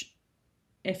 which,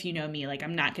 if you know me, like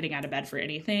I'm not getting out of bed for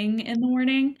anything in the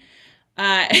morning.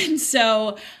 And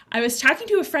so I was talking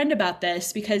to a friend about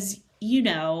this because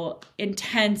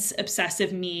intense,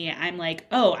 obsessive me, I'm like,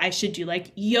 oh, I should do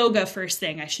like yoga first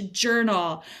thing. I should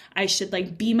journal. I should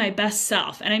like be my best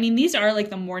self. And I mean, these are like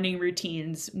the morning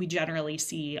routines we generally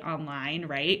see online,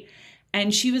 right?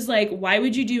 And she was like, why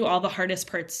would you do all the hardest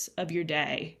parts of your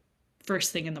day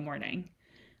first thing in the morning?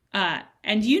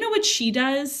 And you know what she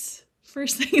does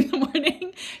first thing in the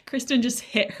morning? Kristen just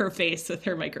hit her face with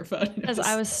her microphone. It As was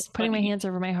I so was putting my funny. hands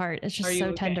over my heart. It's Are just you so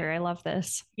okay? tender. I love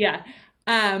this. Yeah.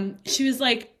 She was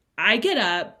like, I get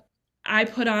up, I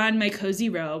put on my cozy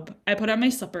robe, I put on my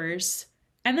slippers,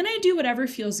 and then I do whatever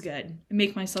feels good. I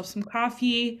make myself some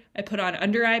coffee, I put on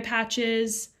under eye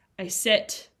patches, I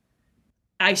sit,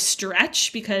 I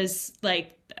stretch because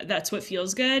like that's what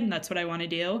feels good and that's what I want to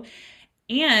do.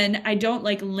 And I don't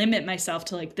like limit myself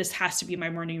to like this has to be my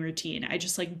morning routine. I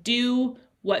just like do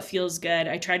what feels good.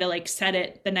 I try to like set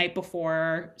it the night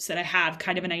before so that I have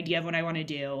kind of an idea of what I want to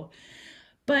do.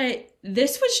 But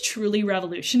this was truly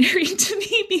revolutionary to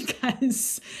me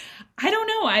because I don't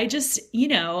know, I just,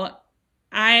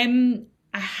 I'm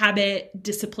a habit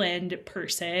disciplined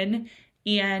person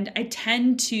and I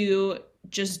tend to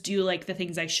just do like the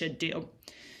things I should do.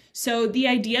 So the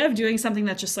idea of doing something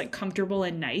that's just like comfortable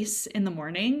and nice in the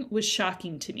morning was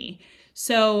shocking to me.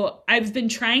 So I've been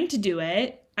trying to do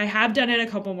it. I have done it a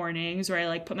couple mornings where I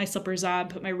like put my slippers on,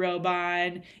 put my robe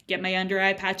on, get my under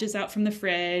eye patches out from the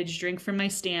fridge, drink from my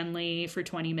Stanley for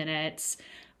 20 minutes.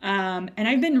 And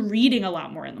I've been reading a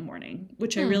lot more in the morning,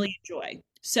 which I Hmm. really enjoy.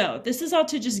 So this is all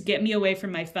to just get me away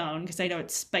from my phone because I know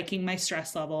it's spiking my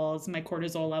stress levels, my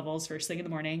cortisol levels first thing in the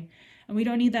morning, and we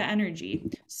don't need that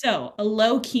energy. So a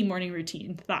low key morning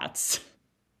routine. Thoughts?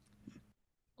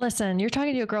 Listen, you're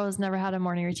talking to a girl who's never had a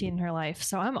morning routine in her life.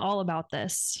 So I'm all about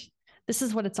this. This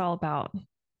is what it's all about.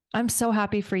 I'm so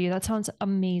happy for you. That sounds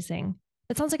amazing.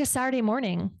 It sounds like a Saturday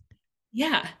morning.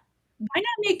 Yeah. Why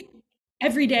not make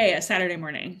every day a Saturday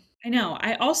morning? I know.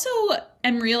 I also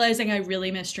am realizing I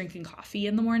really miss drinking coffee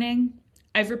in the morning.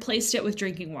 I've replaced it with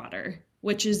drinking water,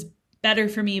 which is better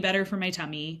for me, better for my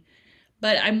tummy.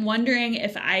 But I'm wondering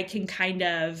if I can kind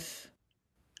of,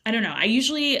 I don't know. I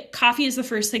usually, coffee is the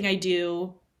first thing I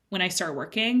do when I start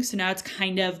working. So now it's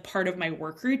kind of part of my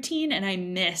work routine, and I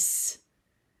miss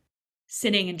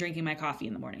sitting and drinking my coffee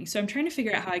in the morning. So I'm trying to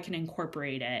figure out how I can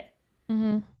incorporate it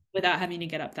Mm-hmm. without having to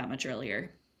get up that much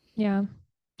earlier. Yeah,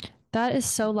 that is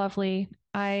so lovely.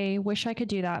 I wish I could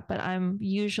do that, but I'm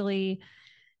usually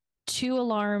two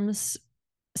alarms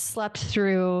slept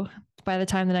through by the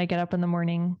time that I get up in the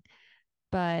morning.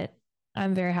 But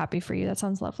I'm very happy for you. That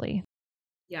sounds lovely.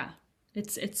 Yeah.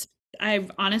 It's I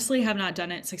honestly have not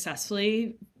done it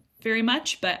successfully very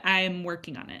much, but I'm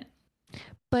working on it.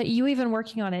 But you even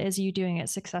working on it is you doing it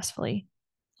successfully.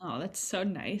 Oh, that's so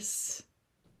nice.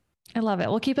 I love it.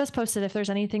 Well, keep us posted if there's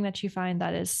anything that you find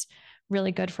that is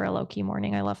really good for a low key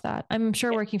morning. I love that. I'm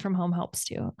sure working from home helps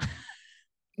too.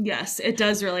 Yes, it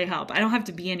does really help. I don't have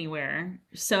to be anywhere.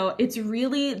 So it's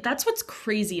really, that's what's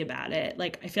crazy about it.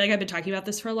 Like, I feel like I've been talking about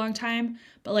this for a long time,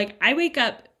 but like, I wake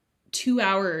up 2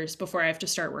 hours before I have to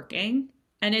start working.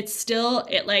 And it's still,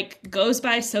 it like goes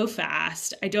by so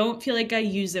fast. I don't feel like I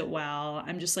use it well.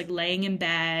 I'm just like laying in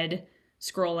bed,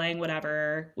 scrolling,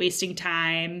 whatever, wasting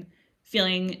time,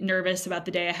 feeling nervous about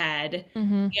the day ahead.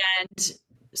 Mm-hmm. And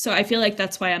so I feel like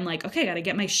that's why I'm like, okay, I gotta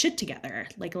get my shit together.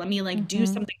 Like, let me like do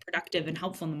Mm-hmm. something productive and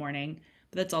helpful in the morning.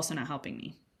 But that's also not helping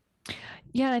me.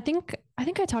 Yeah, I think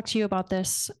I talked to you about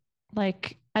this.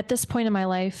 Like at this point in my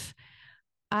life,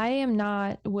 I am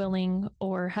not willing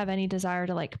or have any desire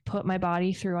to like put my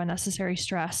body through unnecessary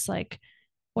stress. Like,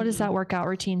 what is Hmm. that workout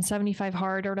routine? 75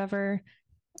 hard or whatever.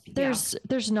 Yeah.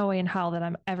 There's no way in hell that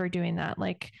I'm ever doing that.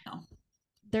 Like, No.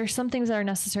 there's some things that are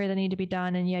necessary that need to be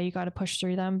done, and yeah, you got to push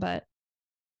through them. But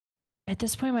at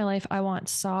this point in my life, I want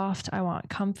soft, I want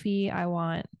comfy,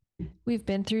 we've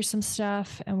been through some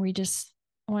stuff and we just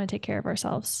want to take care of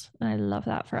ourselves. And I love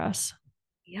that for us.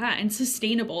 Yeah, and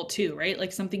sustainable too, right?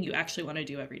 Like something you actually want to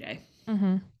do every day.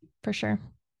 Mm-hmm. For sure.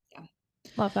 Yeah.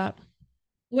 Love that.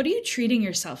 What are you treating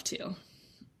yourself to?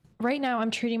 Right now,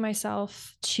 I'm treating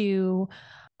myself to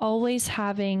always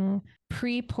having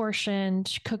pre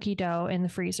portioned cookie dough in the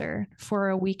freezer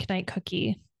for a weeknight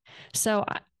cookie. So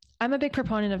I'm a big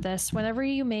proponent of this. Whenever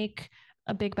you make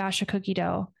a big batch of cookie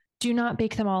dough, do not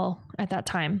bake them all at that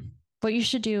time. What you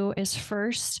should do is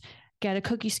first get a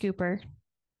cookie scooper,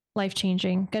 life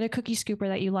changing. Get a cookie scooper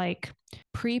that you like,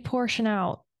 pre portion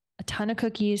out a ton of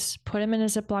cookies, put them in a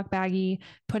Ziploc baggie,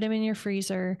 put them in your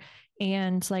freezer.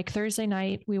 And like Thursday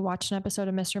night, we watched an episode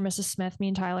of Mr. and Mrs. Smith, me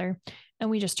and Tyler, and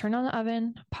we just turned on the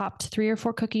oven, popped 3 or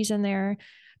 4 cookies in there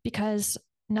because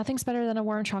nothing's better than a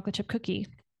warm chocolate chip cookie.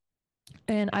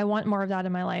 And I want more of that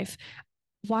in my life.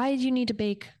 why do you need to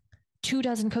bake 2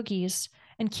 dozen cookies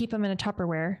and keep them in a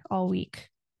Tupperware all week?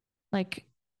 Like,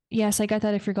 yes, I get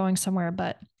that if you're going somewhere,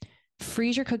 but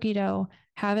freeze your cookie dough,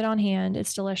 have it on hand.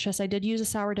 It's delicious. I did use a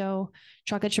sourdough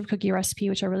chocolate chip cookie recipe,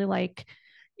 which I really like.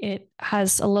 It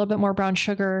has a little bit more brown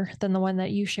sugar than the one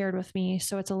that you shared with me.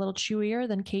 So it's a little chewier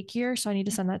than cakier. So I need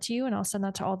to send that to you, and I'll send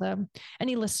that to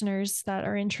any listeners that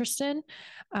are interested.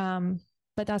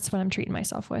 But that's what I'm treating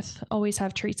myself with. Always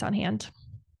have treats on hand.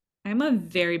 I'm a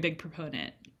very big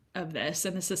proponent of this,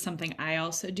 and this is something I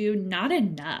also do. Not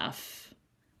enough.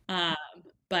 Um,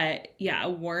 but yeah, a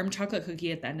warm chocolate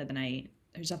cookie at the end of the night,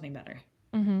 there's nothing better.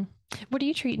 Mm-hmm. What are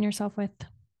you treating yourself with?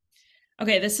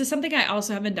 Okay, this is something I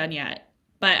also haven't done yet,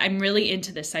 but I'm really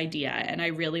into this idea and I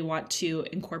really want to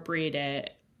incorporate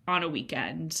it on a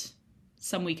weekend,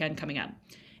 some weekend coming up.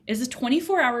 Is a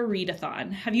 24-hour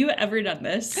readathon. Have you ever done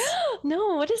this?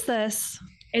 No, what is this?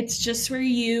 It's just where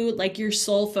you like your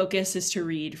sole focus is to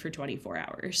read for 24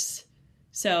 hours.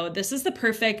 So this is the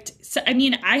perfect. So, I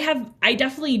mean, I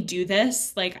definitely do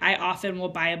this. Like I often will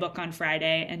buy a book on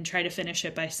Friday and try to finish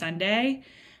it by Sunday.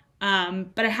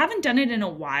 But I haven't done it in a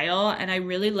while, and I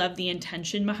really love the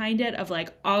intention behind it of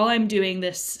like all I'm doing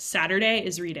this Saturday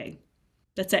is reading.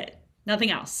 That's it.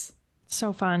 Nothing else.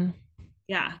 So fun.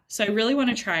 Yeah. So I really want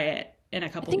to try it in a I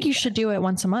couple think you weeks. should do it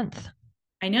once a month.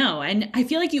 I know. And I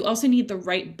feel like you also need the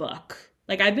right book.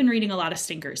 Like I've been reading a lot of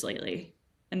stinkers lately,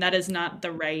 and that is not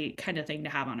the right kind of thing to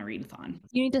have on a readathon.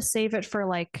 You need to save it for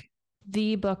like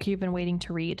the book you've been waiting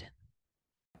to read.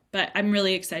 But I'm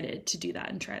really excited to do that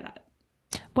and try that.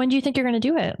 When do you think you're going to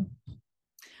do it?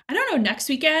 I don't know. Next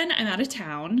weekend, I'm out of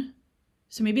town.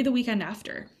 So maybe the weekend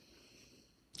after.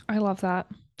 I love that.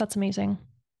 That's amazing.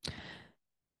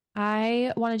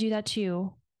 I want to do that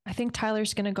too. I think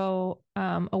Tyler's going to go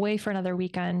away for another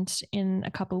weekend in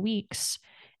a couple weeks.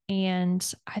 And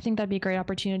I think that'd be a great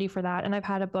opportunity for that. And I've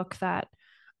had a book that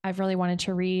I've really wanted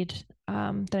to read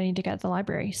that I need to get at the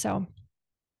library. So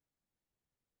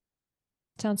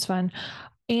sounds fun.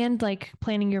 And like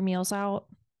planning your meals out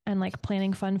and like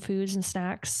planning fun foods and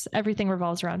snacks. Everything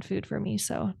revolves around food for me.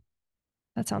 So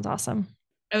that sounds awesome.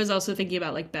 I was also thinking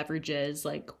about like beverages,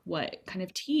 like what kind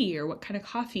of tea or what kind of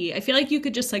coffee. I feel like you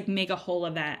could just like make a whole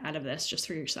event out of this just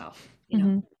for yourself, you know?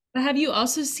 Mm-hmm. But have you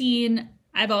also seen,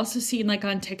 I've also seen like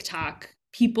on TikTok,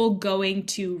 people going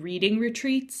to reading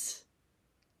retreats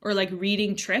or like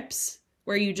reading trips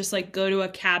where you just like go to a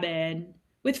cabin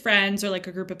with friends or like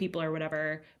a group of people or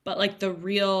whatever. But like the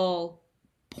real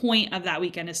point of that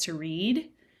weekend is to read,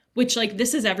 which like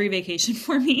this is every vacation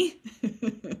for me.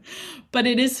 But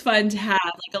it is fun to have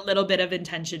like a little bit of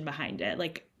intention behind it.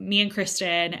 Like me and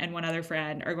Kristen and one other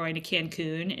friend are going to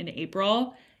Cancun in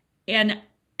April. And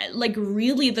like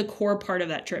really the core part of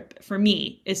that trip for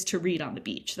me is to read on the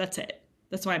beach. That's it.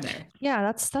 That's why I'm there. Yeah,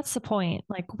 that's the point.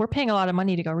 Like we're paying a lot of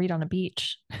money to go read on a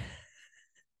beach.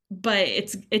 But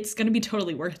it's going to be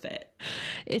totally worth it.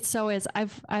 It so is.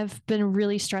 I've been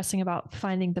really stressing about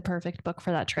finding the perfect book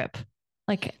for that trip.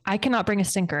 Like I cannot bring a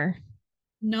stinker.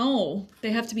 No,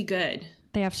 they have to be good.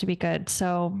 They have to be good.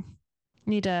 So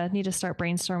need to start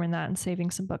brainstorming that and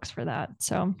saving some books for that.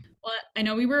 So Well, I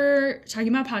know we were talking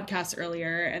about podcasts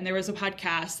earlier, and there was a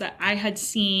podcast that I had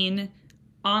seen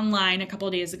online a couple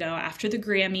of days ago after the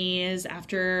Grammys,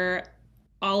 after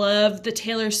all of the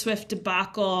Taylor Swift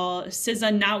debacle,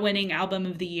 SZA not winning Album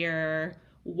of the Year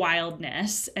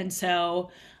wildness. And so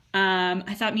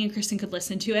I thought me and Kristen could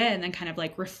listen to it and then kind of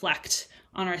like reflect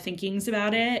on our thinkings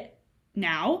about it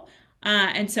now.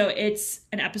 And so it's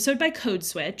an episode by Code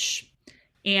Switch,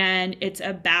 and it's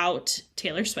about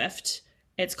Taylor Swift.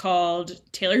 It's called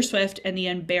Taylor Swift and the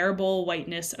Unbearable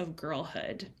Whiteness of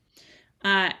Girlhood.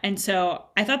 And so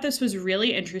I thought this was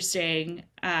really interesting.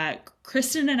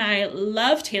 Kristen and I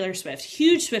love Taylor Swift,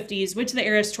 huge Swifties, went to the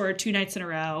Eras Tour 2 nights in a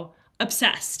row,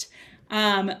 obsessed.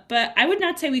 But I would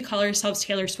not say we call ourselves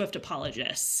Taylor Swift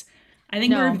apologists. I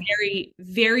think we're no. very,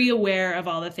 very aware of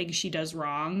all the things she does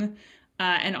wrong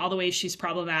and all the ways she's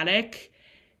problematic.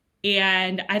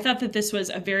 And I thought that this was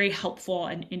a very helpful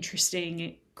and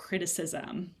interesting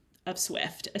criticism of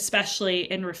Swift,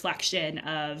 especially in reflection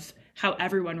of how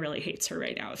everyone really hates her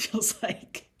right now, it feels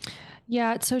like.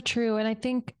 Yeah, it's so true. And I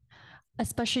think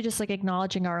especially just like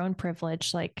acknowledging our own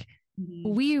privilege, like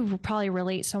Mhm. we probably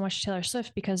relate so much to Taylor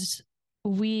Swift because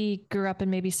we grew up in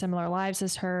maybe similar lives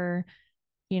as her,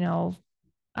 you know,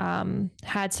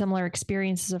 had similar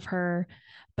experiences of her.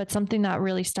 But something that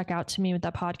really stuck out to me with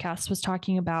that podcast was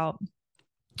talking about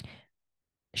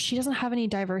she doesn't have any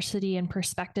diversity and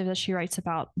perspective that she writes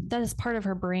about. That is part of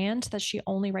her brand that she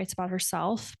only writes about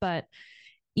herself. But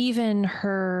even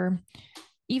her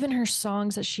even her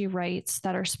songs that she writes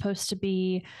that are supposed to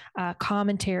be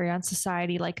commentary on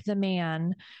society, like The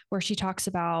Man, where she talks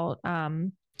about,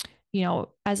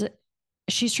 as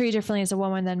she's treated differently as a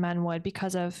woman than men would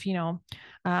because of,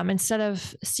 instead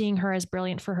of seeing her as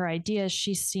brilliant for her ideas,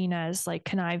 she's seen as like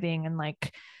conniving and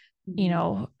like,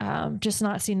 Mhm. just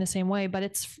not seen the same way. But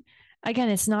again,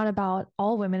 it's not about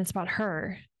all women, it's about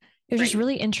her. It was just Right.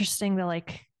 really interesting that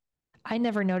like I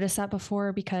never noticed that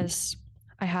before because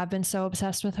I have been so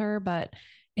obsessed with her, but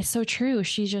it's so true.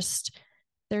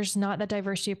 There's not that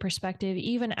diversity of perspective,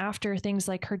 even after things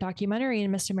like her documentary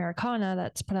in Miss Americana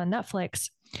that's put on Netflix,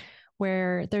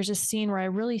 where there's a scene where I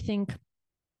really think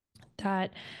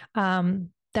that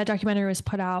that documentary was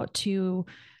put out to,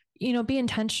 be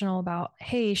intentional about,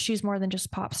 hey, she's more than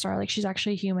just pop star. Like she's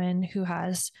actually a human who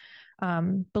has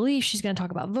beliefs. She's going to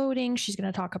talk about voting. She's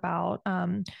going to talk about,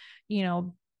 you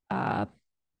know, uh,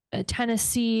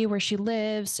 Tennessee, where she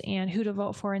lives, and who to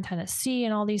vote for in Tennessee,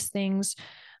 and all these things.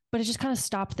 But it just kind of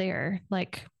stopped there.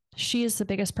 Like she is the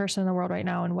biggest person in the world right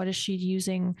now, and what is she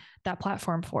using that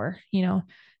platform for?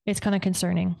 It's kind of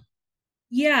concerning.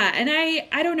 Yeah, and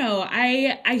I don't know.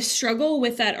 I struggle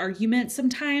with that argument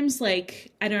sometimes.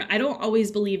 Like I don't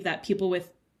always believe that people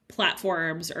with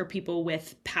platforms or people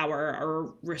with power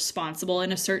are responsible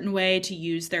in a certain way to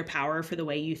use their power for the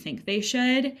way you think they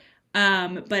should.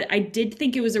 But I did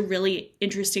think it was a really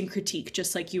interesting critique,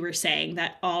 just like you were saying,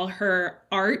 that all her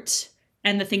art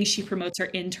and the things she promotes are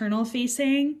internal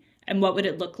facing, and what would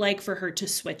it look like for her to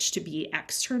switch to be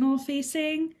external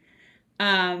facing?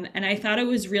 And I thought it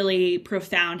was really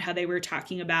profound how they were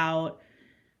talking about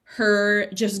her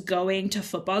just going to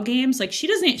football games. Like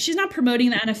she's not promoting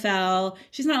the NFL.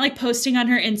 She's not like posting on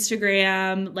her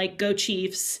Instagram, like go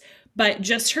Chiefs, but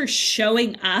just her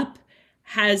showing up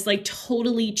has like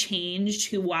totally changed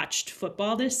who watched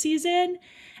football this season.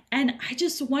 And I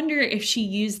just wonder if she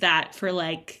used that for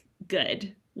like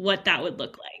good, what that would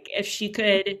look like. If she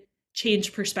could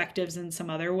change perspectives in some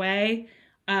other way.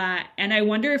 And I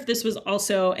wonder if this was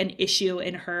also an issue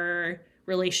in her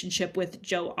relationship with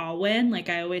Joe Alwyn. Like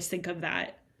I always think of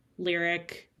that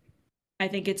lyric. I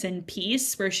think it's in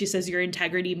Peace where she says, "Your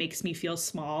integrity makes me feel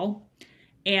small."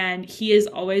 And he has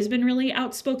always been really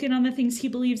outspoken on the things he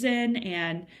believes in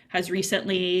and has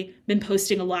recently been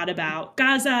posting a lot about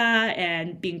Gaza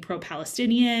and being pro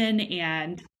Palestinian.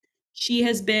 And she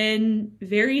has been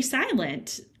very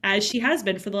silent, as she has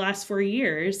been for the last 4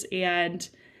 years. And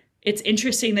it's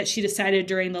interesting that she decided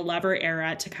during the Lever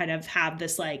era to kind of have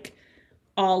this like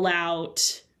all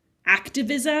out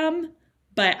activism.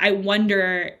 But I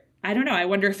don't know, I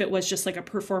wonder if it was just like a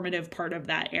performative part of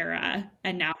that era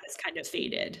and now has kind of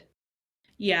faded.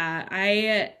 Yeah,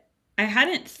 I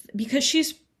hadn't because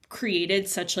she's created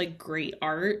such like great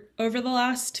art over the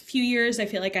last few years. I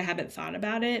feel like I haven't thought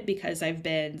about it because I've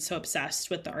been so obsessed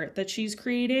with the art that she's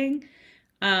creating.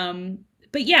 Um,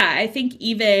 but yeah, I think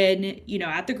even,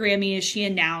 at the Grammys, she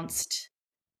announced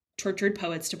Tortured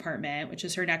Poets Department, which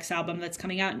is her next album that's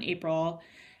coming out in April.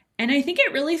 And I think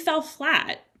it really fell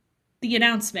flat, the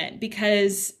announcement,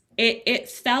 because it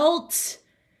felt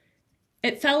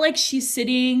like she's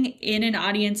sitting in an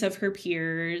audience of her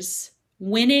peers,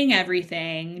 winning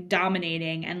everything,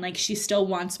 dominating, and like she still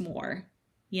wants more.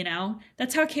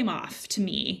 That's how it came off to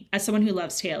me as someone who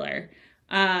loves Taylor.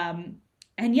 Um,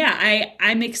 and yeah,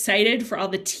 I'm excited for all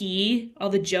the tea, all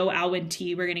the Joe Alwyn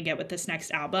tea we're gonna get with this next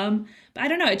album. But I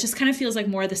don't know, it just kind of feels like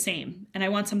more of the same, and I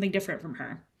want something different from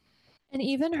her. And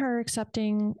even her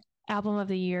accepting album of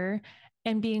the year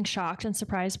and being shocked and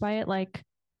surprised by it, like,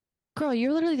 girl,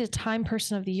 you're literally the Time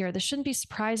Person of the Year. This shouldn't be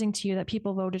surprising to you that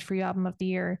people voted for you album of the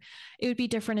year. It would be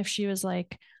different if she was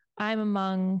like, I'm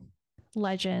among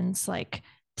legends. Like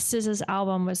SZA's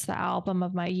album was the album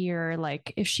of my year.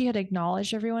 Like if she had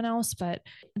acknowledged everyone else, but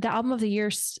the album of the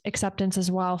year's acceptance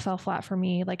as well fell flat for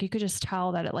me. Like you could just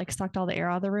tell that it like sucked all the air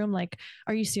out of the room. Like,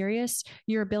 are you serious?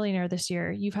 You're a billionaire this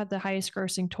year. You've had the highest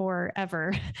grossing tour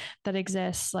ever that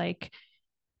exists. Like,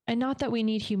 and not that we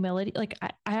need humility. Like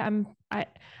I want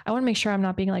to make sure I'm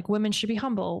not being like women should be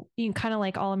humble. You kind of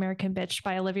like All American Bitch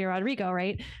by Olivia Rodrigo,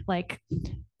 right? Like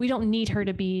we don't need her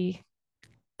to be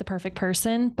the perfect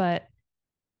person, but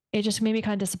it just made me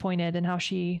kind of disappointed in how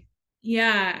she.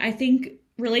 Yeah, I think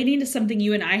relating to something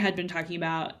you and I had been talking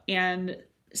about and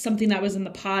something that was in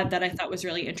the pod that I thought was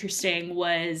really interesting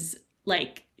was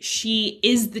like she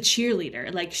is the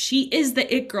cheerleader. Like she is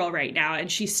the it girl right now and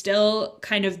she's still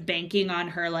kind of banking on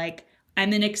her like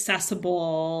I'm an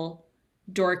accessible,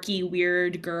 dorky,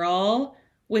 weird girl,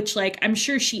 which like I'm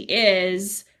sure she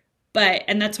is, But,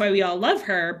 and that's why we all love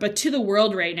her. But to the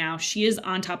world right now, she is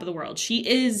on top of the world. She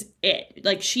is it.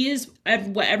 Like, she is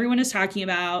what everyone is talking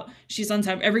about. She's on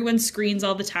top. Everyone screens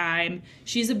all the time.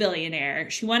 She's a billionaire.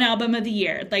 She won Album of the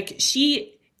Year. Like,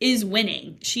 she is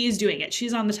winning. She is doing it.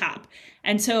 She's on the top.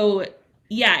 And so,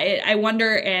 yeah, I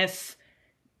wonder if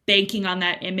banking on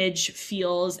that image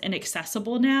feels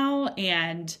inaccessible now.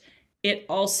 And it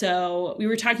also, we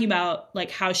were talking about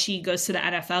like how she goes to the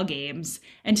NFL games.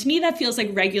 And to me, that feels like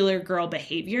regular girl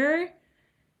behavior.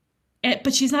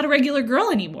 But she's not a regular girl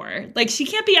anymore. Like, she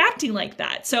can't be acting like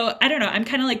that. So I don't know. I'm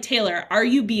kind of like, Taylor, are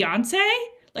you Beyonce?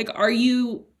 Like, are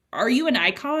you an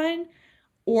icon,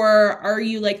 or are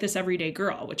you like this everyday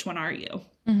girl? Which one are you?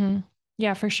 Mm-hmm.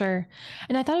 Yeah, for sure.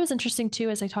 And I thought it was interesting too,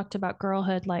 as I talked about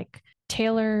girlhood, like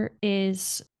Taylor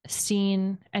is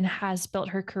seen and has built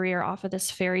her career off of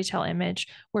this fairy tale image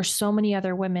where so many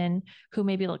other women who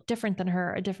maybe look different than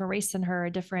her, a different race than her,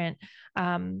 a different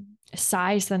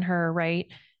size than her, right?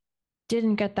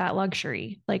 Didn't get that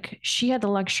luxury. Like she had the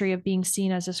luxury of being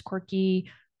seen as this quirky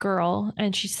girl,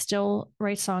 and she still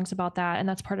writes songs about that. And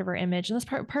that's part of her image. And that's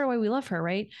part of why we love her,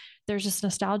 right? There's this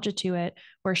nostalgia to it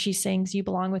where she sings You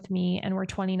Belong With Me and we're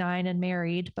 29 and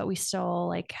married, but we still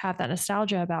like have that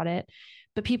nostalgia about it.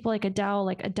 But people like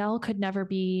Adele could never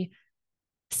be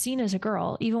seen as a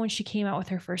girl even when she came out with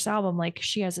her first album. Like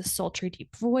she has a sultry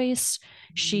deep voice.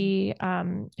 She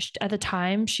at the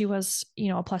time she was, you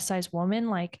know, a plus size woman.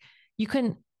 Like you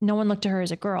couldn't, no one looked to her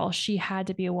as a girl. She had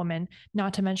to be a woman,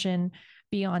 not to mention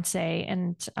Beyonce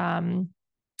and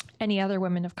any other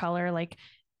women of color. Like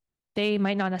they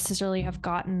might not necessarily have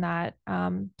gotten that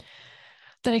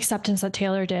acceptance that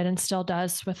Taylor did and still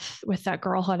does with that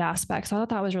girlhood aspect. So I thought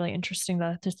that was really interesting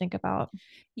to think about.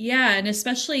 Yeah, and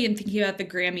especially in thinking about the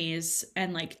Grammys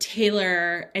and like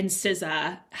Taylor and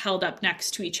SZA held up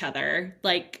next to each other.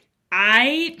 Like,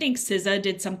 I think SZA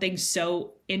did something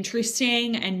so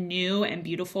interesting and new and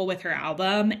beautiful with her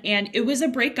album, and it was a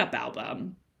breakup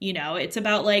album. You know, it's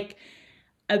about like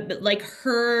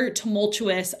her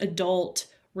tumultuous adult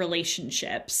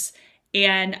relationships.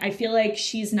 And I feel like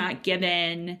she's not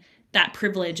given that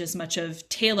privilege as much of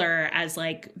Taylor as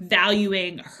like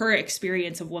valuing her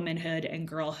experience of womanhood and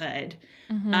girlhood.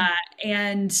 Mm-hmm. Uh,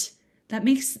 and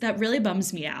that really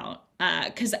bums me out.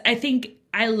 Because I think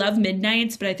I love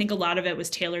Midnights, but I think a lot of it was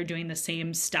Taylor doing the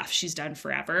same stuff she's done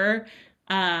forever.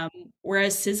 Um,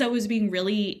 Whereas SZA was being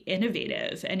really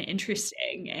innovative and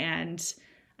interesting. And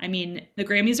I mean, the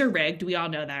Grammys are rigged. We all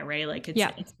know that, right? Like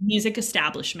Yeah. it's music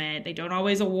establishment. They don't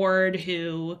always award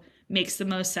who makes the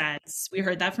most sense. We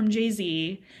heard that from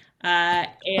Jay-Z. And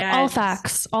All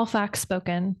facts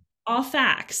spoken. all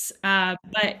facts.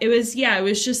 But it was, yeah, it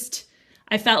was just,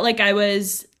 I felt like I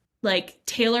was like,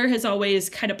 Taylor has always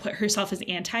kind of put herself as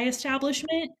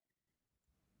anti-establishment,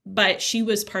 but she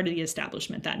was part of the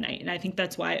establishment that night. And I think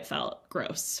that's why it felt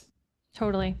gross.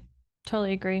 Totally.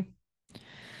 Totally agree.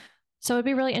 So it'd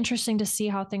be really interesting to see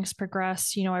how things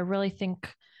progress. You know, I really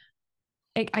think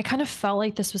I kind of felt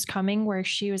like this was coming where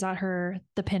she was at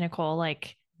the pinnacle,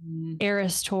 like Mm.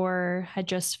 Eras tour had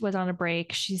just was on a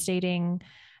break. She's dating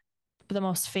the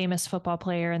most famous football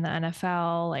player in the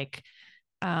NFL. Like,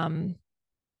 um,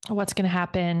 what's going to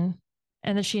happen?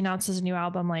 And then she announces a new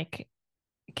album. Like,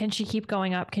 can she keep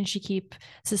going up? Can she keep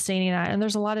sustaining that? And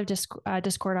there's a lot of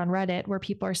discord on Reddit where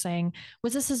people are saying,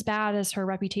 was this as bad as her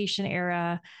Reputation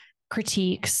era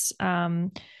critiques?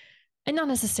 And not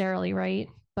necessarily, right?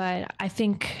 But I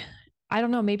think, I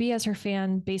don't know, maybe as her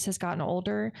fan base has gotten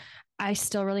older, I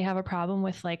still really have a problem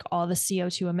with like all the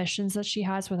CO2 emissions that she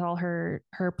has with all her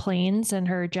planes and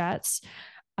her jets.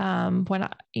 When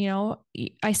you know,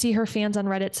 I see her fans on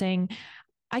Reddit saying,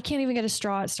 I can't even get a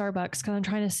straw at Starbucks because I'm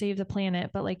trying to save the planet,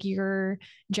 but like you're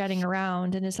jetting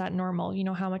around, and is that normal? You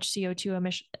know, how much CO2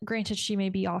 emission? Granted, she may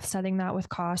be offsetting that with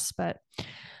costs, but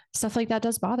stuff like that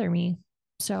does bother me.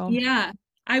 So, Yeah.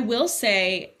 I will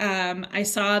say, I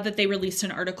saw that they released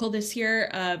an article this year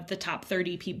of the top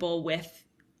 30 people with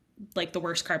like the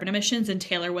worst carbon emissions, and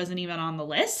Taylor wasn't even on the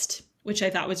list, which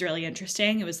I thought was really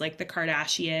interesting. It was like the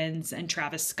Kardashians and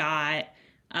Travis Scott,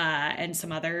 and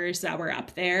some others that were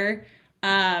up there.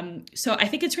 So I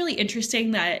think it's really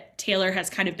interesting that Taylor has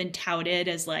kind of been touted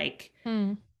as like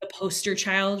hmm. the poster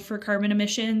child for carbon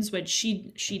emissions, which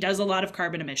she does a lot of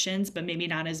carbon emissions, but maybe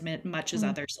not as much as Hmm.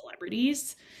 other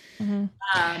celebrities. Hmm.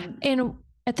 Um, And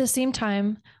at the same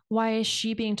time, why is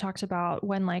she being talked about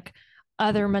when like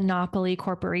other monopoly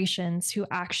corporations who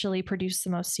actually produce the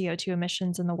most CO2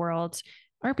 emissions in the world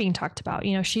aren't being talked about?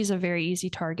 You know, she's a very easy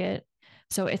target.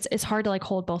 So it's hard to like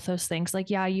hold both those things. Like,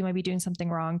 yeah, you might be doing something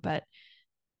wrong, but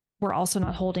we're also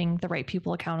not holding the right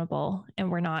people accountable, and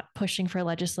we're not pushing for a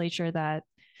legislature that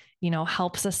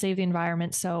helps us save the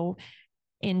environment. So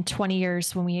in 20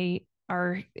 years, when we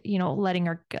are, letting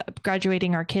our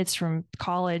graduating our kids from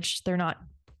college, they're not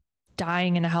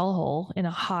dying in a hellhole in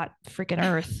a hot freaking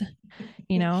earth,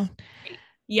 you know?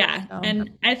 Yeah. So,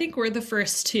 And I think we're the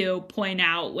first to point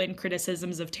out when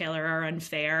criticisms of Taylor are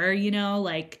unfair,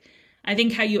 like I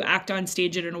think how you act on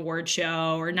stage at an award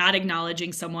show or not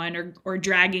acknowledging someone or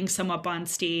dragging someone up on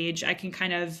stage, I can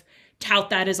kind of tout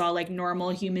that as all like normal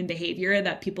human behavior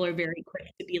that people are very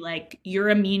quick to be like, you're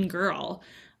a mean girl,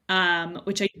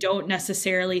 which I don't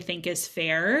necessarily think is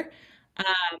fair.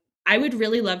 I would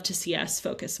really love to see us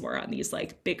focus more on these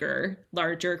like bigger,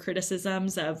 larger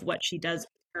criticisms of what she does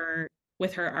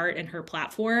with her art and her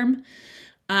platform.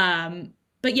 Um,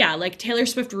 but yeah, like Taylor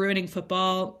Swift ruining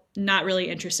football, not really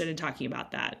interested in talking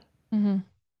about that. mhm.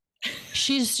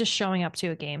 She's just showing up to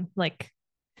a game, like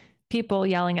people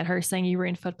yelling at her saying you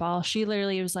ruined football. She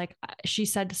literally was like, she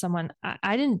said to someone,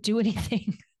 I didn't do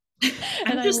anything. And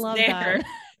I'm I just love that. there.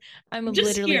 I'm I'm just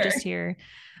literally here. just here.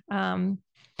 Um,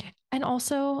 and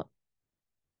also,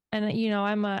 and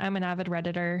I'm an avid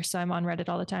Redditor, so I'm on Reddit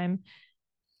all the time.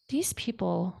 These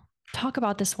people talk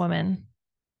about this woman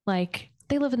like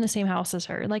they live in the same house as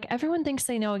her. Like everyone thinks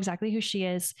they know exactly who she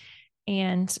is.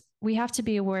 And we have to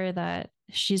be aware that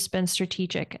she's been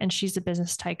strategic and she's a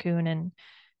business tycoon, and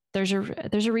there's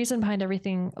a reason behind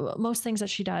everything, most things that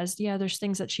she does. Yeah, there's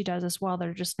things that she does as well that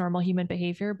are just normal human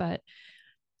behavior, but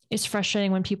it's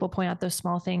frustrating when people point out those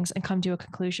small things and come to a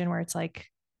conclusion where it's like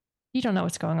you don't know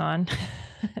what's going on.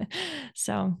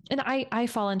 So, and I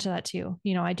fall into that too.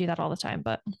 I do that all the time,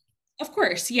 but Of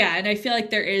course, yeah. And I feel like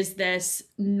there is this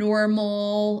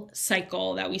normal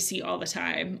cycle that we see all the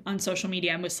time on social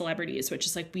media and with celebrities, which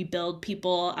is like we build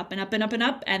people up and up and up and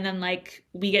up, and then like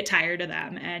we get tired of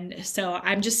them. And so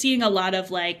I'm just seeing a lot of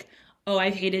like, oh,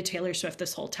 I've hated Taylor Swift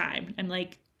this whole time. I'm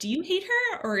like, do you hate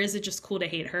her or is it just cool to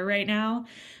hate her right now?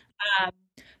 Um,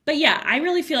 but yeah, I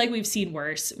really feel like we've seen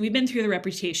worse. We've been through the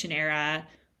Reputation era.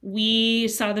 We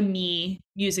saw the Me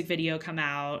music video come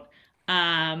out.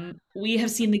 We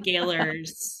have seen the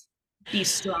Gaylors be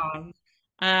strong.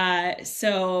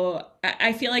 So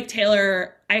I feel like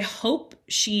Taylor, I hope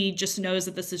she just knows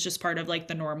that this is just part of like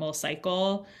the normal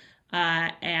cycle.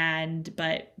 But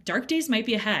dark days might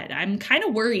be ahead. I'm kind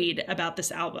of worried about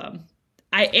this album.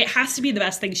 It has to be the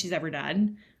best thing she's ever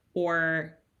done,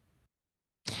 or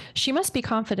she must be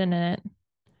confident in it.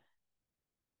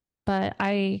 But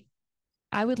I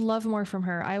would love more from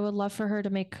her. I would love for her to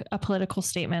make a political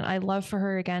statement. I'd love for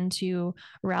her again to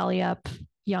rally up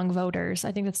young voters.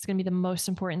 I think that's going to be the most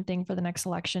important thing for the next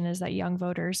election is that young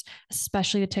voters,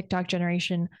 especially the TikTok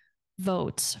generation,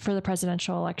 votes for the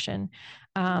presidential election.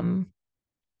 Um,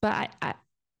 but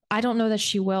I don't know that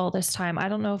she will this time. I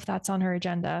don't know if that's on her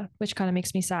agenda, which kind of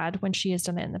makes me sad when she has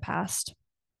done it in the past.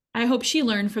 I hope she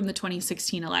learned from the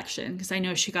 2016 election because I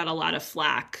know she got a lot of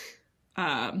flack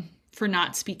for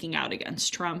not speaking out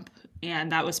against Trump,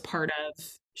 and that was part of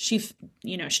she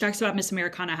talks about Miss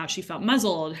Americana, how she felt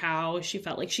muzzled, how she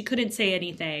felt like she couldn't say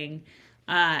anything,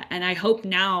 and I hope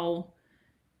now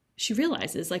she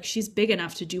realizes like she's big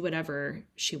enough to do whatever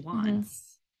she Mm-hmm. wants.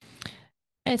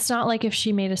 It's not like if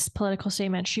she made a political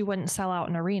statement, she wouldn't sell out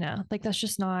an arena. Like that's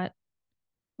just not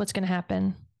what's going to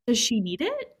happen. Does she need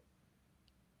it?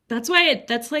 That's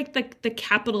like the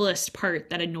capitalist part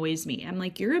that annoys me. I'm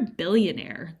like, you're a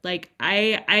billionaire. Like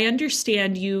I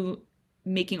understand you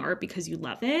making art because you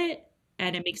love it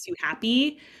and it makes you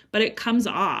happy, but it comes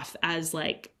off as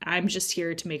like I'm just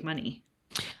here to make money.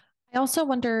 I also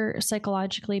wonder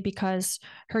psychologically because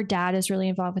her dad is really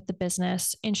involved with the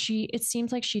business and it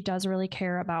seems like she does really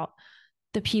care about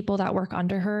the people that work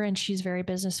under her and she's very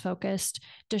business focused.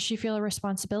 Does she feel a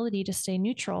responsibility to stay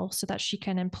neutral so that she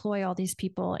can employ all these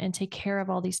people and take care of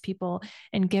all these people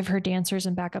and give her dancers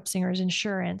and backup singers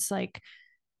insurance? Like,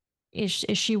 is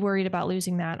she worried about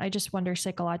losing that? I just wonder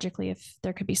psychologically if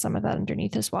there could be some of that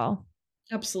underneath as well.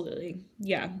 Absolutely.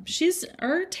 Yeah. She's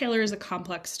our Taylor is a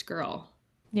complex girl,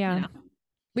 you Yeah. know.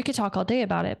 We could talk all day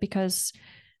about it because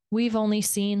we've only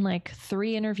seen like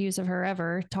 3 interviews of her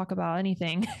ever talk about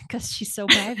anything because she's so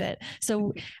private.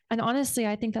 So, and honestly,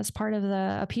 I think that's part of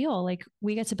the appeal. Like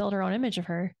we get to build our own image of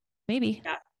her. Maybe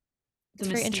Yeah. The it's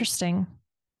very mystique. interesting.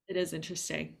 It is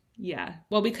interesting. Yeah.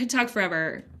 Well, we could talk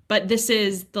forever, but this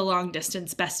is the long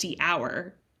distance bestie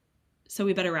hour. So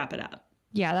we better wrap it up.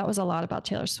 Yeah, that was a lot about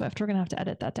Taylor Swift. We're going to have to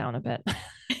edit that down a bit.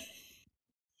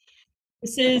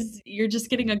 You're just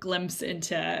getting a glimpse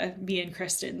into me and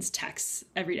Kristen's texts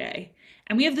every day.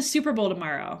 And we have the Super Bowl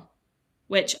tomorrow,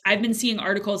 which I've been seeing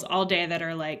articles all day that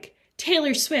are like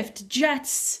Taylor Swift,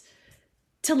 Jets,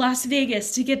 to Las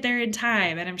Vegas to get there in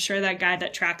time. And I'm sure that guy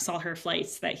that tracks all her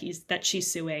flights that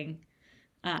she's suing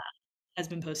uh, has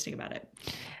been posting about it.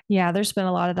 Yeah, there's been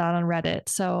a lot of that on Reddit.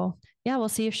 So yeah, we'll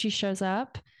see if she shows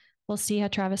up. We'll see how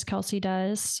Travis Kelce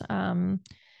does.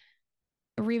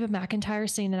 Reba McEntire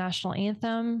singing the national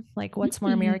anthem. Like, what's more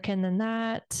Mhm. American than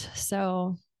that?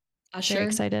 So very Usher.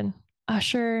 excited.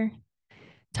 Usher.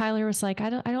 Tyler was like, I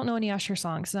don't know any Usher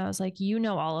songs. And I was like, you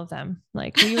know all of them.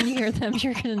 Like when you hear them,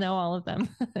 you're gonna know all of them.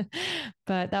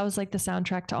 But that was like the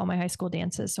soundtrack to all my high school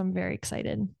dances. So I'm very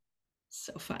excited.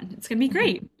 So fun. It's gonna be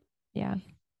great. Yeah.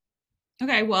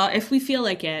 Okay, well, if we feel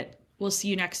like it, we'll see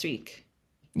you next week.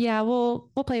 Yeah, we'll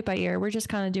play it by ear. We're just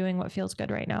kind of doing what feels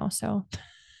good right now. So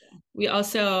We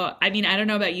also, I mean, I don't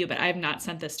know about you, but I have not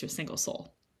sent this to a single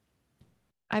soul.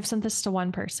 I've sent this to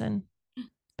one person,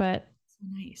 but So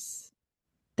nice.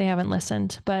 they haven't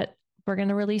listened. But we're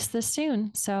gonna release this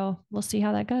soon. So we'll see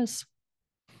how that goes.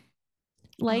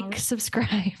 All Like,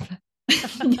 subscribe.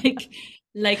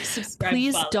 right. Subscribe,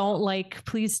 Please follow. don't like,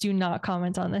 please do not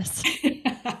comment on this.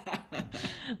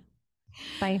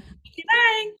 Bye.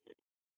 Bye.